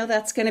 but thought, no,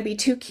 that's going to be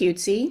too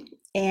cutesy.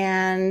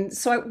 And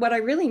so what I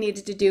really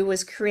needed to do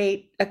was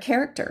create a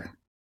character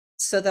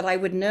so that I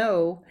would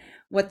know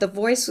what the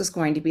voice was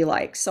going to be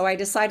like. So I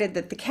decided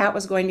that the cat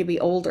was going to be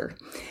older,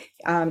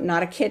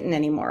 not a kitten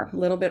anymore, a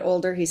little bit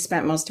older. He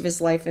spent most of his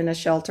life in a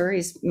shelter.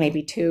 He's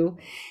maybe 2.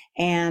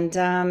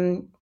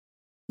 And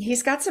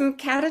he's got some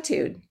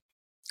catitude.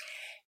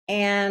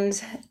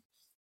 And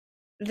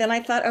then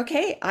I thought,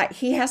 okay,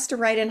 he has to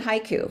write in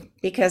haiku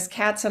because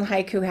cats and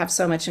haiku have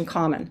so much in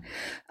common.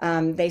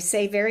 They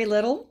say very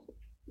little,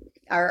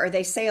 or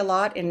they say a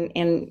lot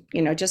in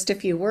just a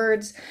few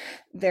words.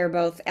 They're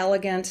both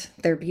elegant,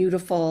 they're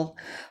beautiful,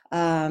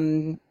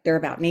 they're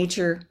about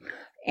nature.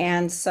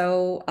 And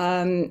so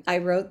I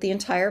wrote the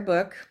entire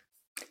book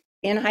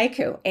in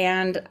haiku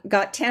and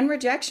got 10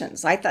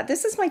 rejections. I thought,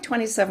 this is my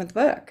 27th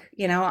book.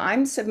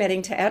 I'm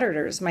submitting to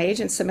editors, my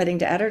agent's submitting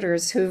to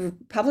editors who've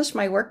published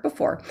my work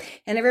before.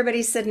 And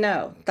everybody said,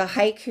 no, the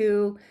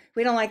haiku,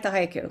 we don't like the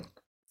haiku.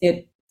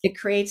 It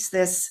creates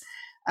this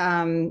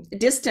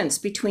distance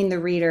between the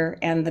reader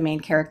and the main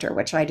character,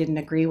 which I didn't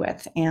agree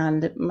with.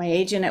 And my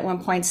agent at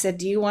one point said,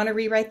 do you want to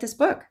rewrite this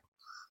book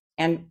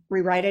and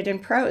rewrite it in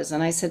prose?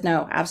 And I said,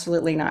 no,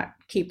 absolutely not.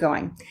 Keep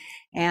going.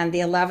 And the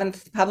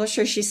 11th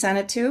publisher she sent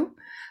it to,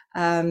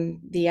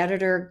 the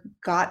editor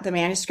got the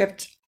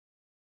manuscript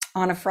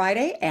on a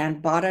Friday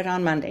and bought it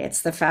on Monday.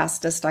 It's the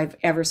fastest I've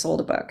ever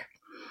sold a book.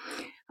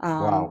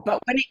 Wow. But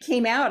when it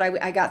came out,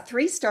 I got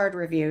 3-starred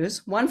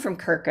reviews, one from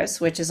Kirkus,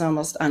 which is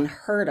almost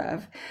unheard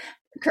of.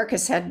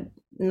 Kirkus had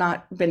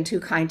not been too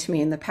kind to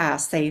me in the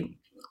past. They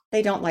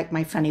don't like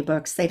my funny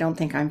books. They don't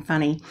think I'm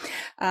funny.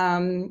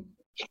 I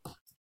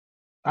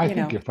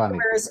think you're funny.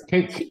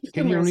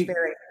 Can you read?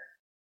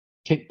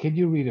 Can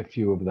you read a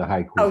few of the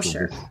haikus? Oh,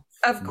 sure.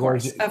 Of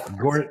course.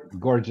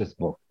 Gorgeous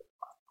book.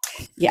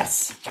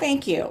 Yes,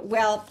 thank you.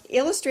 Well,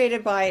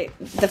 illustrated by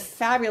the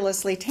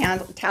fabulously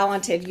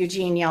talented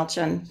Eugene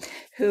Yelchin,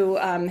 who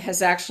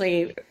has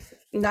actually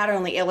not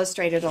only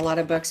illustrated a lot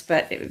of books,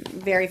 but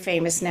very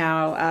famous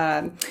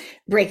now.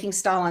 Breaking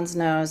Stalin's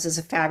Nose is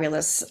a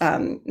fabulous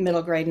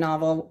middle grade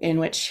novel in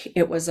which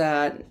it was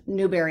a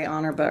Newbery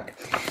Honor book.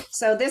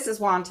 So this is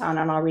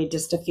Wonton, and I'll read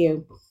just a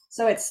few.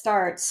 So it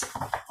starts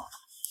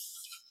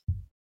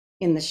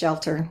in the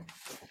shelter.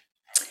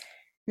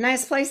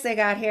 Nice place they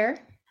got here.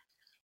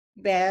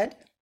 Bed,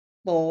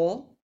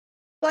 bowl,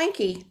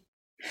 blankie.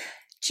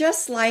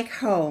 Just like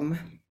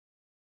home.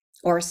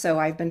 Or so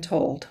I've been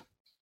told.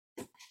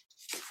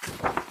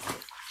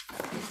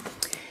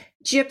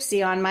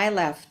 Gypsy on my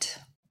left.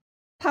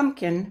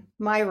 Pumpkin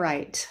my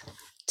right.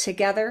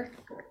 Together,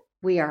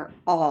 we are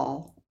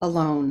all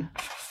alone.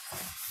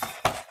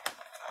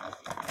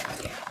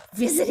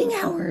 Visiting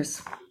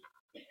hours.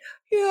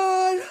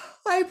 Yawn.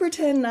 I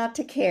pretend not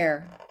to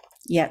care,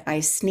 yet I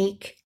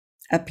sneak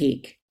a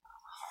peek.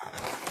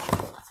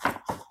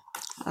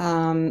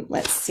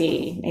 Let's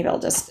see, maybe I'll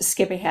just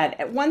skip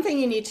ahead. One thing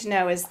you need to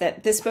know is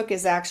that this book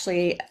is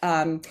actually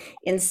in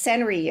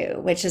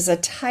senryu, which is a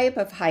type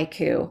of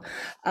haiku,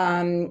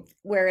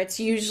 where it's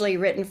usually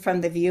written from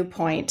the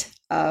viewpoint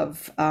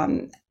of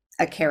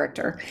a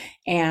character.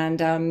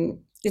 And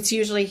it's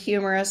usually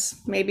humorous,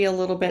 maybe a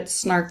little bit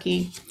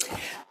snarky.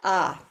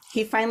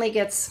 He finally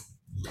gets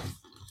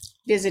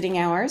visiting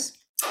hours.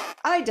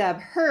 I dub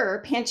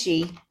her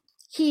Pinchy.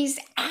 He's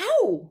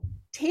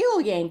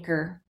tail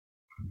yanker.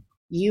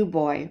 You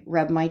boy,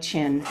 rub my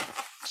chin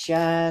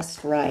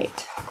just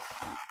right.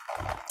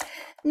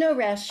 No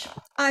rush.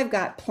 I've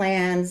got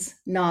plans.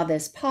 Gnaw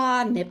this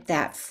paw, nip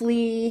that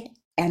flea,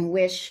 and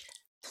wish,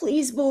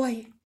 please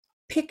boy,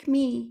 pick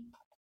me.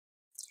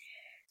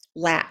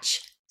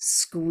 Latch.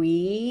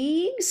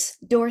 Squeaks.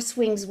 Door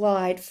swings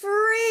wide.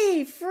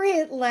 Free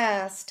at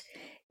last.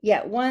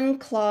 Yet one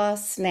claw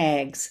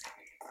snags.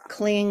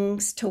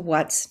 clings to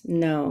what's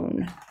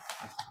known.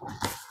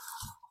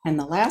 And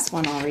the last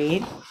one I'll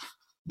read,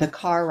 the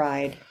car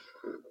ride.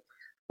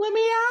 Let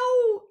me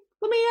out,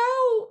 let me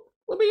out,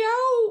 let me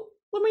out,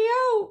 let me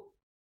out.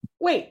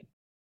 Wait,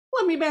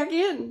 let me back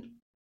in.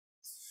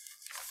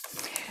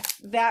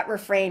 That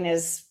refrain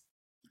is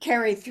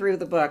carried through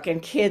the book,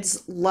 and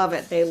kids love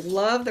it. They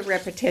love the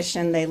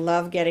repetition. They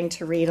love getting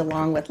to read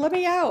along with "let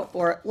me out"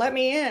 or "let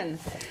me in."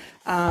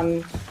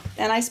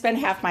 And I spend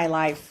half my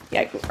life,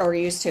 or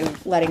used to,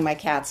 letting my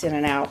cats in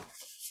and out.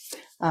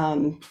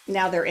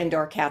 Now they're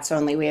indoor cats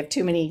only. We have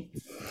too many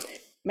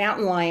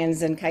mountain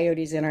lions and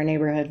coyotes in our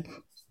neighborhood.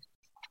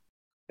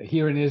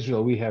 Here in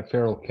Israel, we have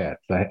feral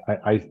cats.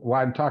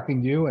 While I'm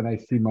talking to you, and I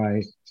see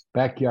my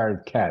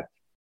backyard cat.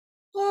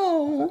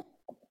 Oh,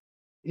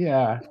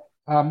 yeah.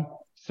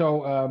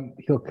 So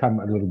he'll come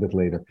a little bit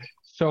later.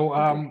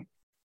 So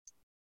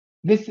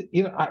this,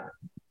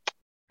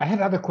 I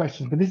had other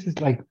questions, but this is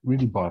like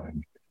really bothering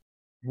me.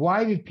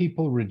 Why did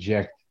people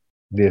reject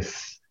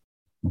this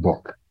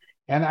book?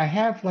 And I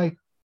have like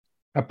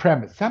a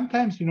premise.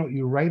 Sometimes,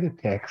 you write a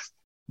text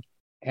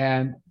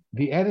and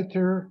the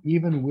editor,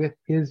 even with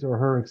his or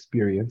her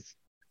experience,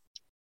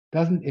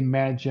 doesn't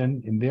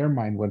imagine in their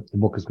mind what the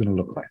book is going to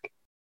look like.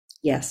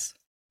 yes.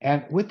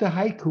 And with the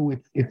haiku,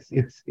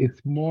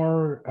 it's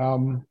more.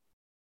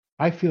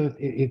 I feel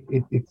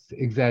it's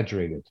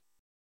exaggerated.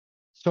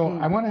 So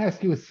I want to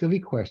ask you a silly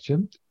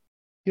question.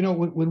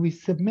 When we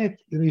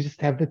submit, you just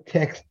have the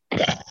text,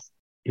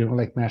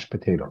 like mashed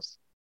potatoes.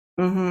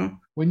 Mm-hmm.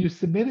 When you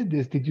submitted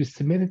this, did you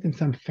submit it in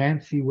some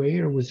fancy way,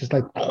 or was it just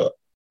like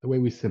the way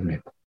we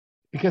submit?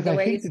 Because I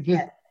think that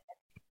this,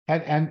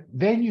 and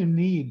then you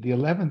need the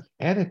 11th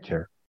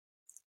editor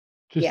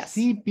to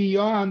see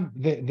beyond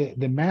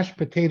the mashed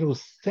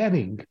potatoes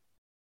setting,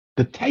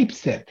 the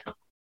typeset.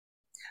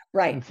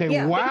 Right. And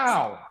say,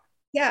 wow.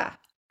 Yeah.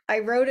 I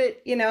wrote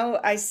it,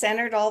 I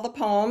centered all the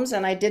poems,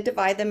 and I did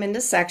divide them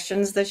into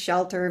sections, the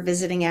shelter,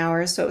 visiting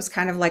hours. So it was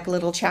kind of like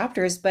little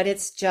chapters, but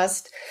it's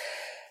just,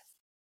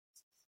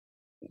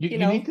 you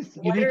need to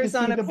see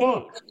the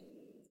book.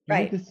 You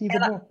need to see the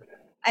book.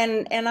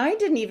 And I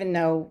didn't even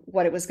know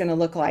what it was going to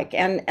look like.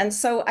 And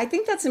so I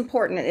think that's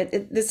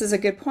important. This is a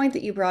good point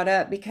that you brought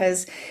up,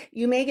 because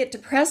you may get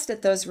depressed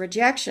at those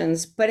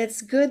rejections, but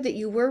it's good that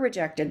you were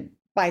rejected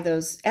by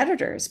those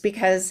editors,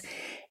 because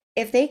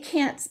if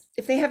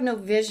they have no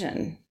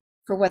vision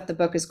for what the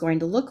book is going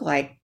to look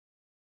like,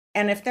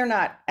 and if they're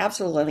not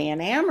absolutely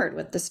enamored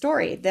with the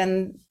story,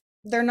 then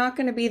they're not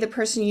going to be the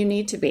person you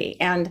need to be.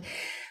 And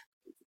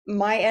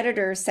my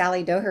editor,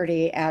 Sally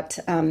Doherty at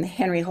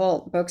Henry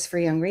Holt Books for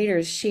Young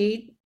Readers,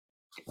 she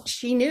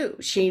knew.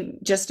 She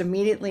just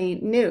immediately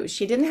knew.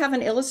 She didn't have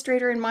an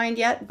illustrator in mind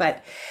yet,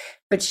 but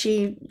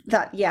she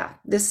thought,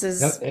 this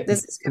is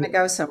going to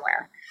go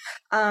somewhere.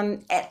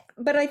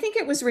 But I think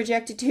it was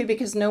rejected too,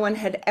 because no one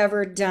had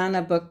ever done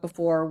a book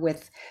before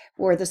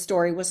where the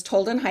story was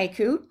told in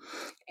haiku,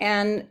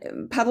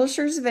 and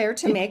publishers are there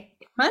to make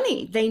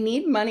money. They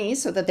need money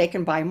so that they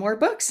can buy more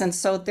books. And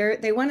so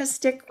they want to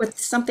stick with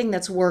something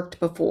that's worked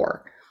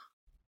before.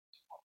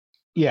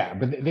 Yeah,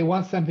 but they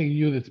want something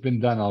new that's been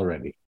done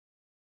already.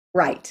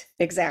 Right,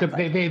 exactly.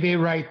 So they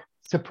write,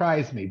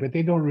 surprise me, but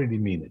they don't really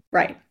mean it.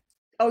 Right.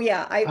 Oh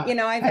yeah,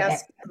 I've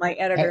asked my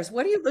editors,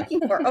 what are you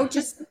looking for? Oh,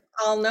 just,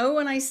 I'll know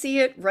when I see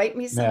it. Write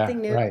me something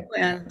new. Right.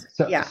 And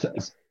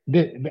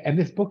and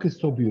this book is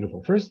so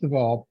beautiful. First of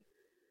all,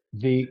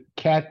 the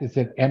cat is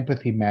an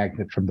empathy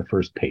magnet from the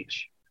first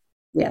page.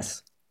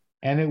 Yes.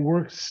 And it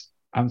works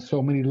on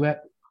so many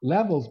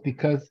levels,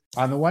 because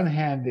on the one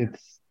hand,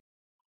 it's,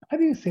 how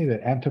do you say that,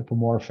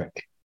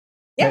 anthropomorphic?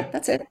 Yeah,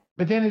 that's it.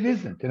 But then it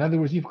isn't. In other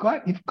words, you've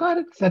got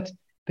it such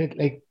that,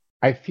 like,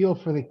 I feel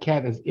for the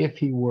cat as if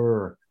he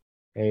were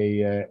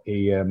a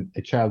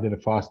child in a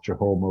foster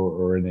home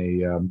or in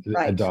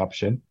a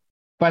adoption.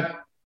 But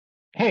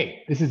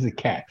hey, this is a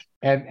cat,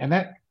 and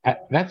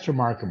that's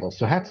remarkable.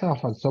 So hats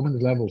off on so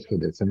many levels for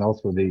this, and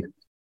also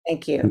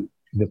thank you.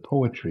 The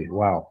poetry.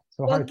 Wow.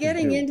 So well,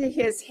 getting into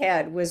his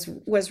head was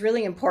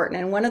really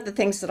important. And one of the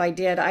things that I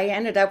did, I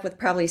ended up with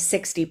probably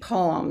 60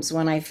 poems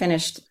when I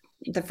finished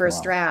the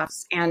first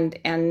drafts, and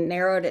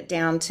narrowed it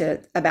down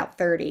to about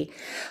 30.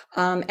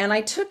 And I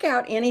took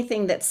out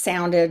anything that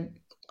sounded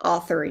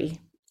authory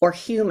or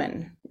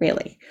human,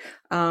 really.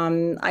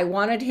 I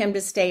wanted him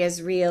to stay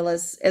as real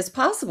as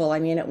possible. I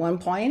mean, at one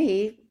point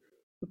he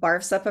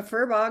barfs up a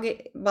fur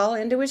ball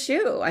into a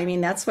shoe. I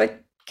mean, that's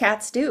what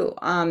cats do.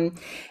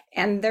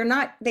 And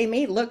they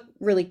may look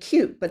really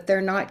cute, but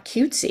they're not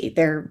cutesy.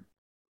 They're,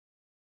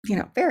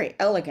 very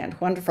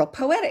elegant, wonderful,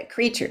 poetic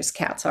creatures,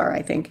 cats are,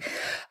 I think.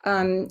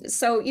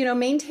 So,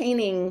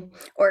 maintaining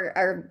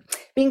or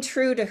being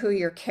true to who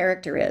your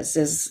character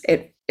is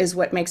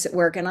what makes it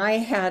work.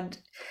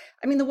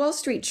 And the Wall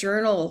Street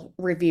Journal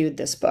reviewed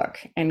this book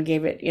and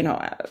gave it,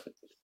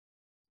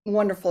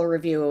 wonderful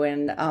review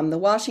in the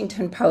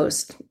Washington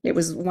Post. It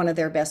was one of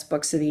their best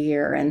books of the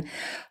year, and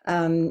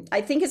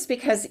I think it's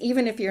because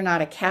even if you're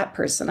not a cat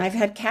person, I've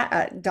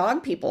had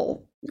dog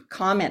people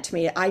comment to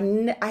me.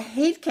 I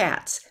hate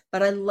cats,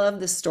 but I love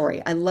this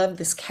story. I love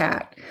this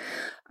cat.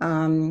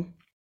 Um,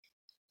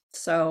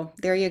 so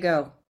there you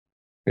go.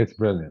 It's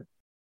brilliant.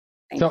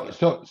 Thank you.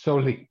 So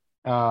Lee,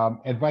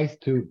 advice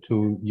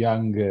to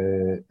young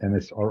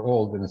or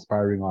old and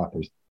aspiring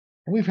authors.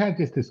 And we've had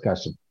this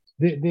discussion.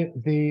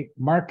 The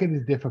market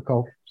is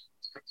difficult.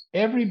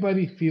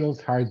 Everybody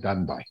feels hard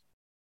done by.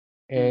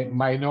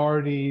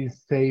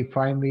 Minorities say,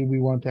 finally, we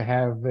want to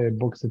have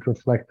books that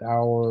reflect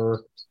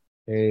our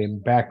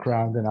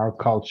background and our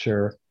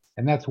culture,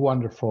 and that's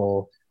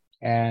wonderful.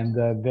 And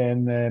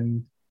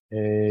then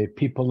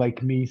people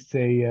like me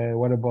say,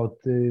 what about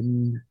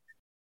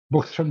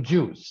books from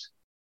Jews?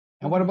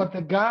 And what about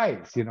the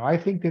guys?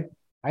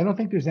 I don't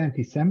think there's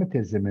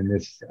anti-Semitism in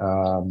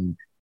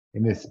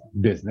this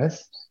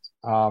business,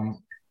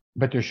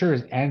 but there sure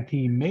is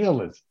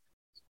anti-maleism.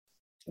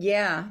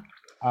 Yeah.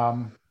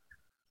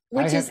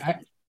 Which is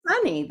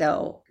funny,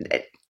 though.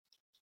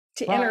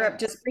 To interrupt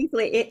just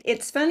briefly,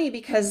 it's funny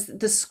because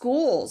the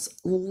schools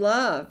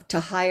love to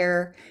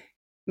hire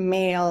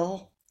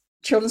male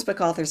children's book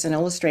authors and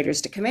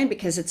illustrators to come in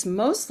because it's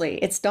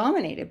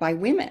dominated by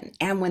women.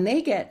 And when they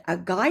get a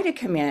guy to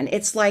come in,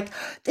 it's like,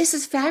 this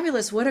is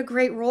fabulous. What a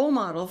great role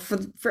model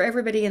for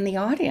everybody in the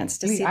audience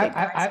to see.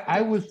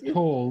 I was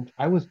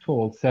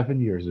told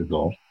 7 years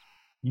ago,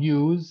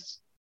 use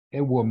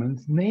a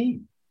woman's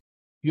name.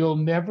 You'll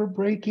never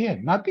break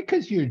in. Not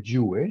because you're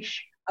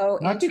Jewish. Oh,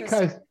 not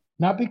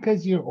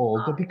because you're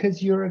old, but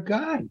because you're a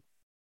guy.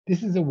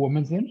 This is a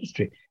woman's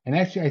industry. And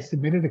actually, I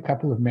submitted a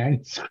couple of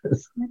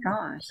manuscripts. Oh my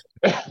gosh.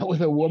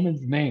 With a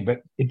woman's name,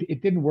 but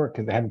it didn't work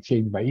because I had to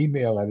change my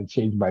email, I had to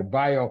change my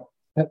bio.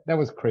 That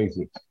was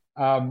crazy.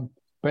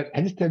 But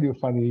I just tell you a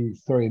funny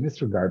story in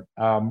this regard.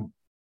 So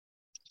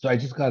I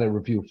just got a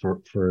review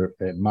for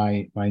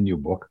my new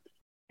book.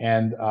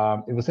 And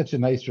it was such a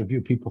nice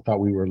review, people thought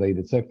we were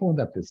related. So I phoned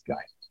up this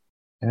guy.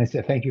 And I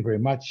said, thank you very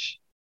much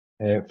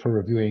for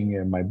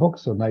reviewing my book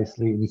so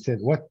nicely. And he said,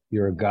 what,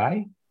 you're a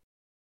guy?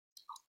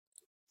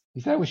 He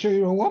said, I was sure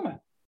you were a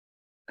woman.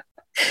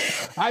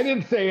 I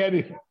didn't say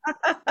anything.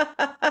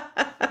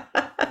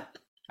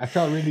 I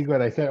felt really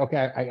good. I said,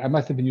 okay, I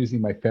must have been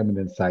using my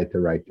feminine side to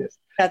write this.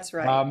 That's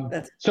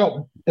right.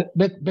 So,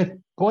 but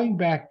going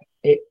back,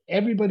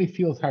 everybody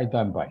feels hard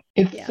done by.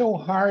 It's so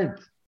hard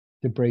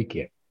to break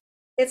in.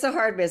 It's a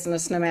hard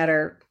business, no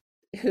matter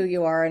who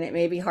you are, and it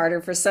may be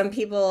harder for some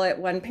people at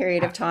one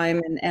period of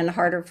time and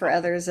harder for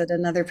others at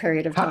another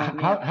period of time.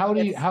 How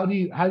do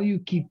you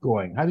keep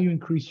going? How do you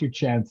increase your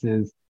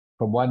chances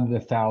from 1 in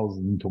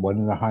 1,000 to 1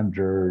 in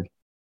 100?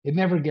 It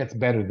never gets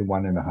better than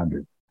 1 in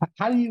 100.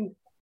 How do you?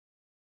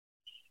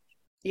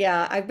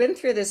 Yeah, I've been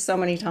through this so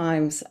many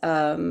times.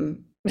 If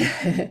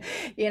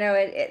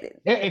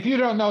you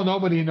don't know,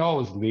 nobody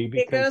knows, Lee.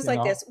 Because, it goes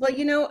like this.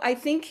 Well, I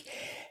think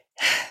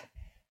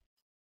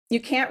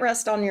you can't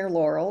rest on your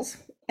laurels.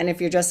 And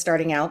if you're just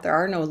starting out, there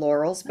are no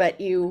laurels,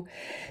 but you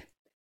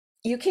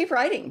keep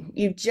writing.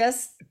 You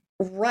just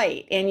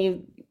write,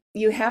 and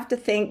you have to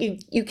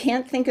think. You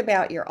can't think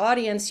about your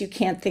audience. You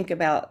can't think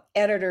about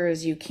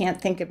editors. You can't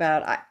think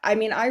about.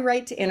 I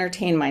write to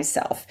entertain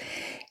myself,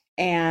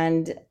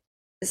 and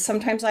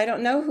sometimes I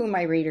don't know who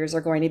my readers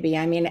are going to be.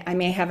 I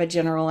may have a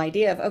general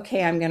idea of,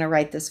 okay, I'm going to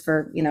write this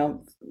for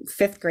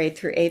 5th grade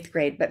through 8th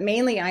grade, but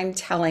mainly I'm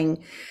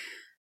telling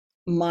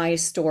my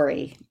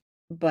story,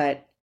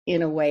 but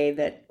in a way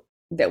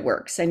that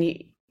works. And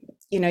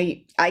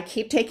I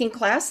keep taking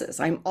classes.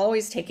 I'm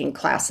always taking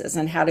classes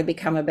on how to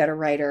become a better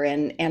writer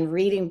and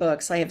reading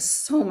books. I have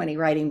so many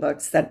writing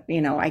books that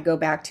I go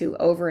back to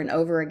over and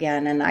over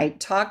again, and I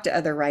talk to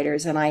other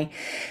writers, and I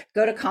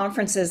go to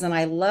conferences, and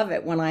I love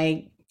it when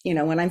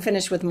when I'm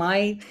finished with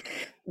my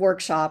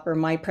workshop or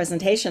my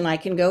presentation, I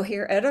can go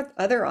hear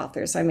other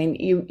authors.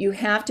 You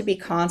have to be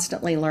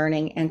constantly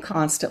learning and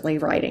constantly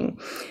writing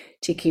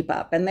to keep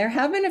up. And there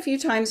have been a few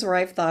times where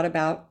I've thought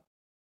about,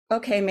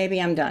 okay,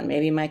 maybe I'm done.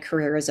 Maybe my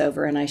career is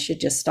over and I should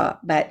just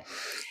stop. But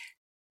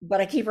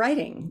I keep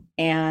writing.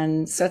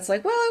 And so it's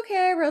like, well,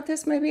 okay, I wrote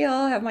this. Maybe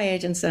I'll have my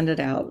agent send it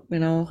out,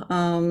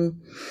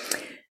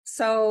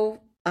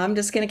 So I'm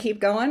just going to keep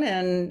going.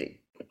 And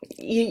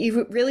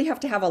you really have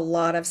to have a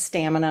lot of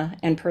stamina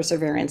and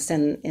perseverance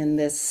in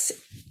this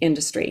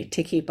industry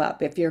to keep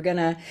up. If you're going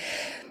to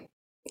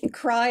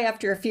cry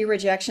after a few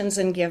rejections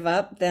and give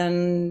up,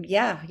 then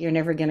you're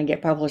never going to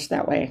get published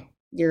that way.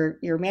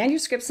 Your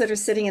manuscripts that are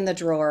sitting in the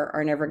drawer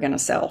are never going to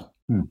sell.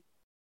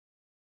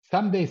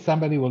 Someday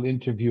somebody will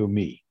interview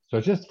me. So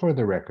just for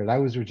the record, I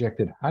was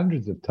rejected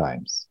hundreds of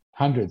times.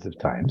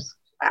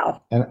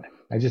 Wow. And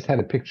I just had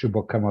a picture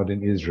book come out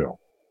in Israel.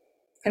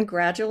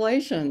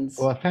 Congratulations.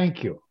 Well,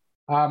 thank you.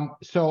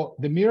 So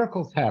the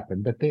miracles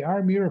happen, but they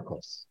are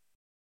miracles.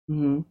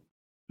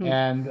 Mm-hmm.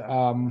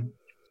 And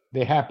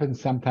they happen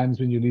sometimes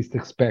when you least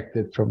expect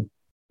it, from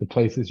the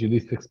places you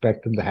least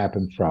expect them to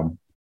happen from.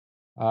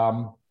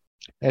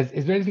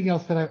 Is there anything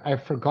else that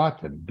I've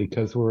forgotten?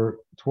 Because we're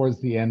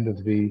towards the end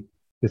of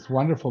this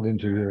wonderful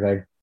interview that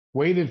I've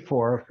waited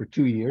for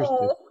 2 years.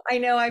 Oh, I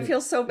know. I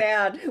feel so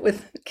bad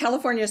with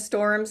California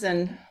storms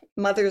and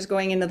mothers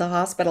going into the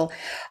hospital.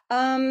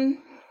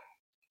 Um,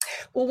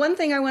 well, one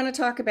thing I want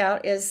to talk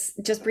about is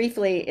just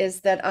briefly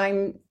is that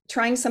I'm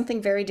trying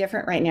something very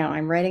different right now.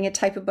 I'm writing a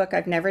type of book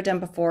I've never done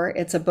before.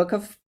 It's a book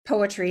of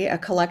poetry, a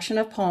collection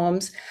of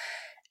poems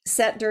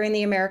set during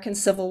the American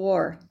Civil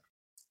War.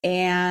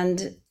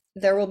 And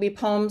there will be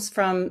poems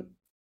from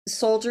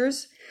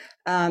soldiers,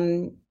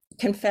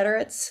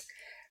 Confederates,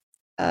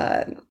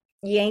 uh,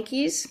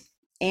 Yankees,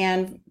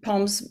 and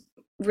poems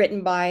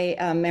written by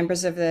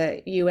members of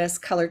the U.S.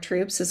 colored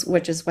troops,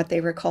 which is what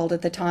they were called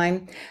at the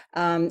time.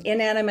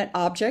 Inanimate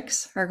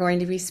objects are going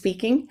to be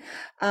speaking,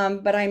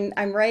 but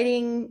I'm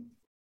writing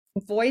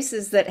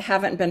voices that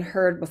haven't been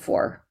heard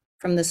before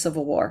from the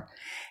Civil War,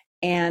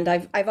 and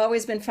I've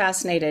always been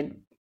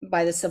fascinated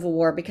by the Civil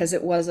War because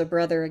it was a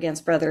brother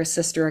against brother,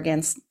 sister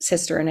against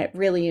sister, and it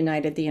really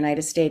united the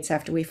United States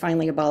after we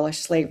finally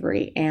abolished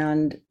slavery,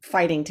 and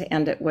fighting to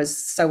end it was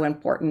so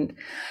important.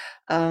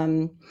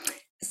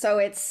 So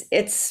it's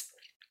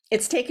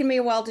taken me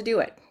a while to do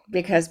it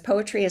because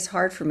poetry is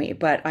hard for me,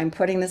 but I'm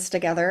putting this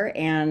together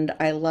and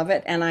I love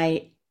it. And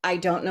I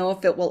don't know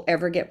if it will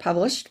ever get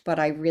published, but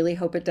I really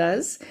hope it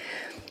does.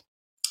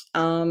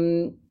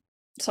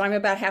 So I'm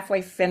about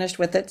halfway finished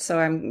with it, so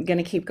I'm going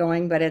to keep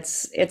going. But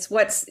it's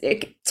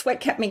what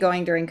kept me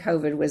going during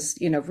COVID was,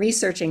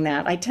 researching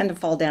that. I tend to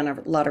fall down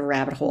a lot of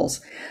rabbit holes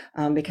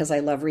because I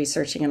love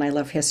researching and I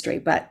love history.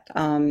 But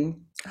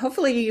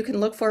hopefully you can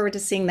look forward to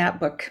seeing that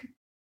book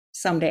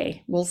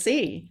someday. We'll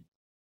see.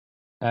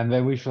 And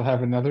then we shall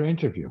have another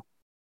interview.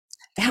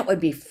 That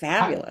would be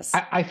fabulous.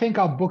 I think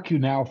I'll book you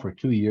now for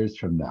 2 years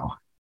from now.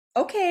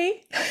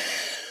 Okay.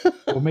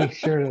 We'll make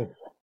sure that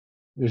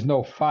there's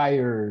no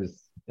fires.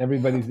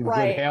 Everybody's in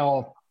good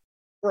health.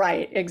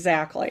 Right,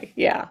 exactly.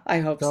 Yeah, I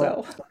hope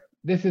so.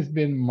 This has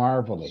been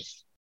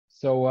marvelous.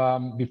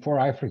 So before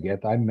I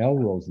forget, I'm Mel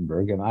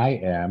Rosenberg, and I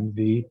am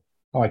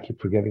I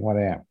keep forgetting what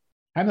I am.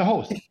 I'm the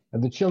host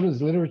of the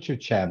Children's Literature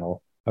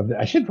Channel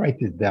I should write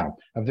this down,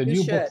 of the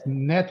New Books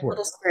Network.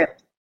 Little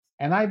script.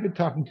 And I've been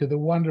talking to the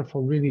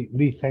wonderful, really,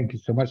 Lee, thank you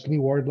so much, Lee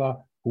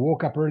Wardlaw, who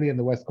woke up early on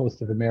the West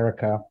Coast of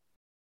America,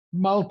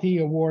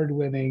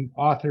 multi-award-winning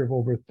author of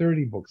over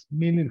 30 books,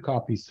 million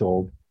copies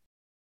sold.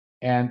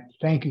 And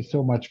thank you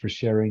so much for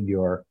sharing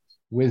your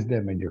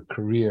wisdom and your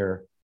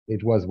career.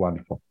 It was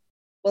wonderful.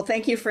 Well,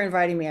 thank you for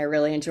inviting me. I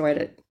really enjoyed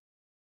it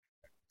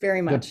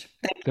very much.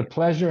 The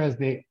pleasure, as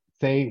they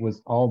say,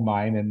 was all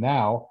mine. And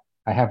now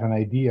I have an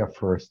idea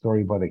for a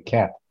story about a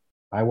cat.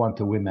 I want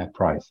to win that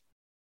prize.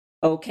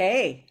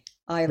 Okay.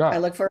 I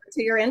look forward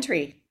to your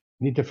entry.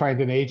 Need to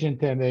find an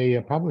agent and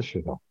a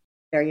publisher, though.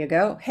 There you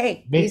go.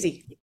 Hey,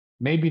 easy.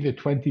 Maybe the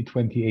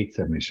 2028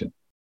 submission.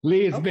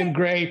 Lee, it's been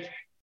great.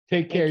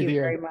 Take care, dear. Thank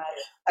you very much.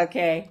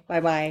 Okay.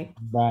 Bye-bye.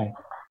 Bye.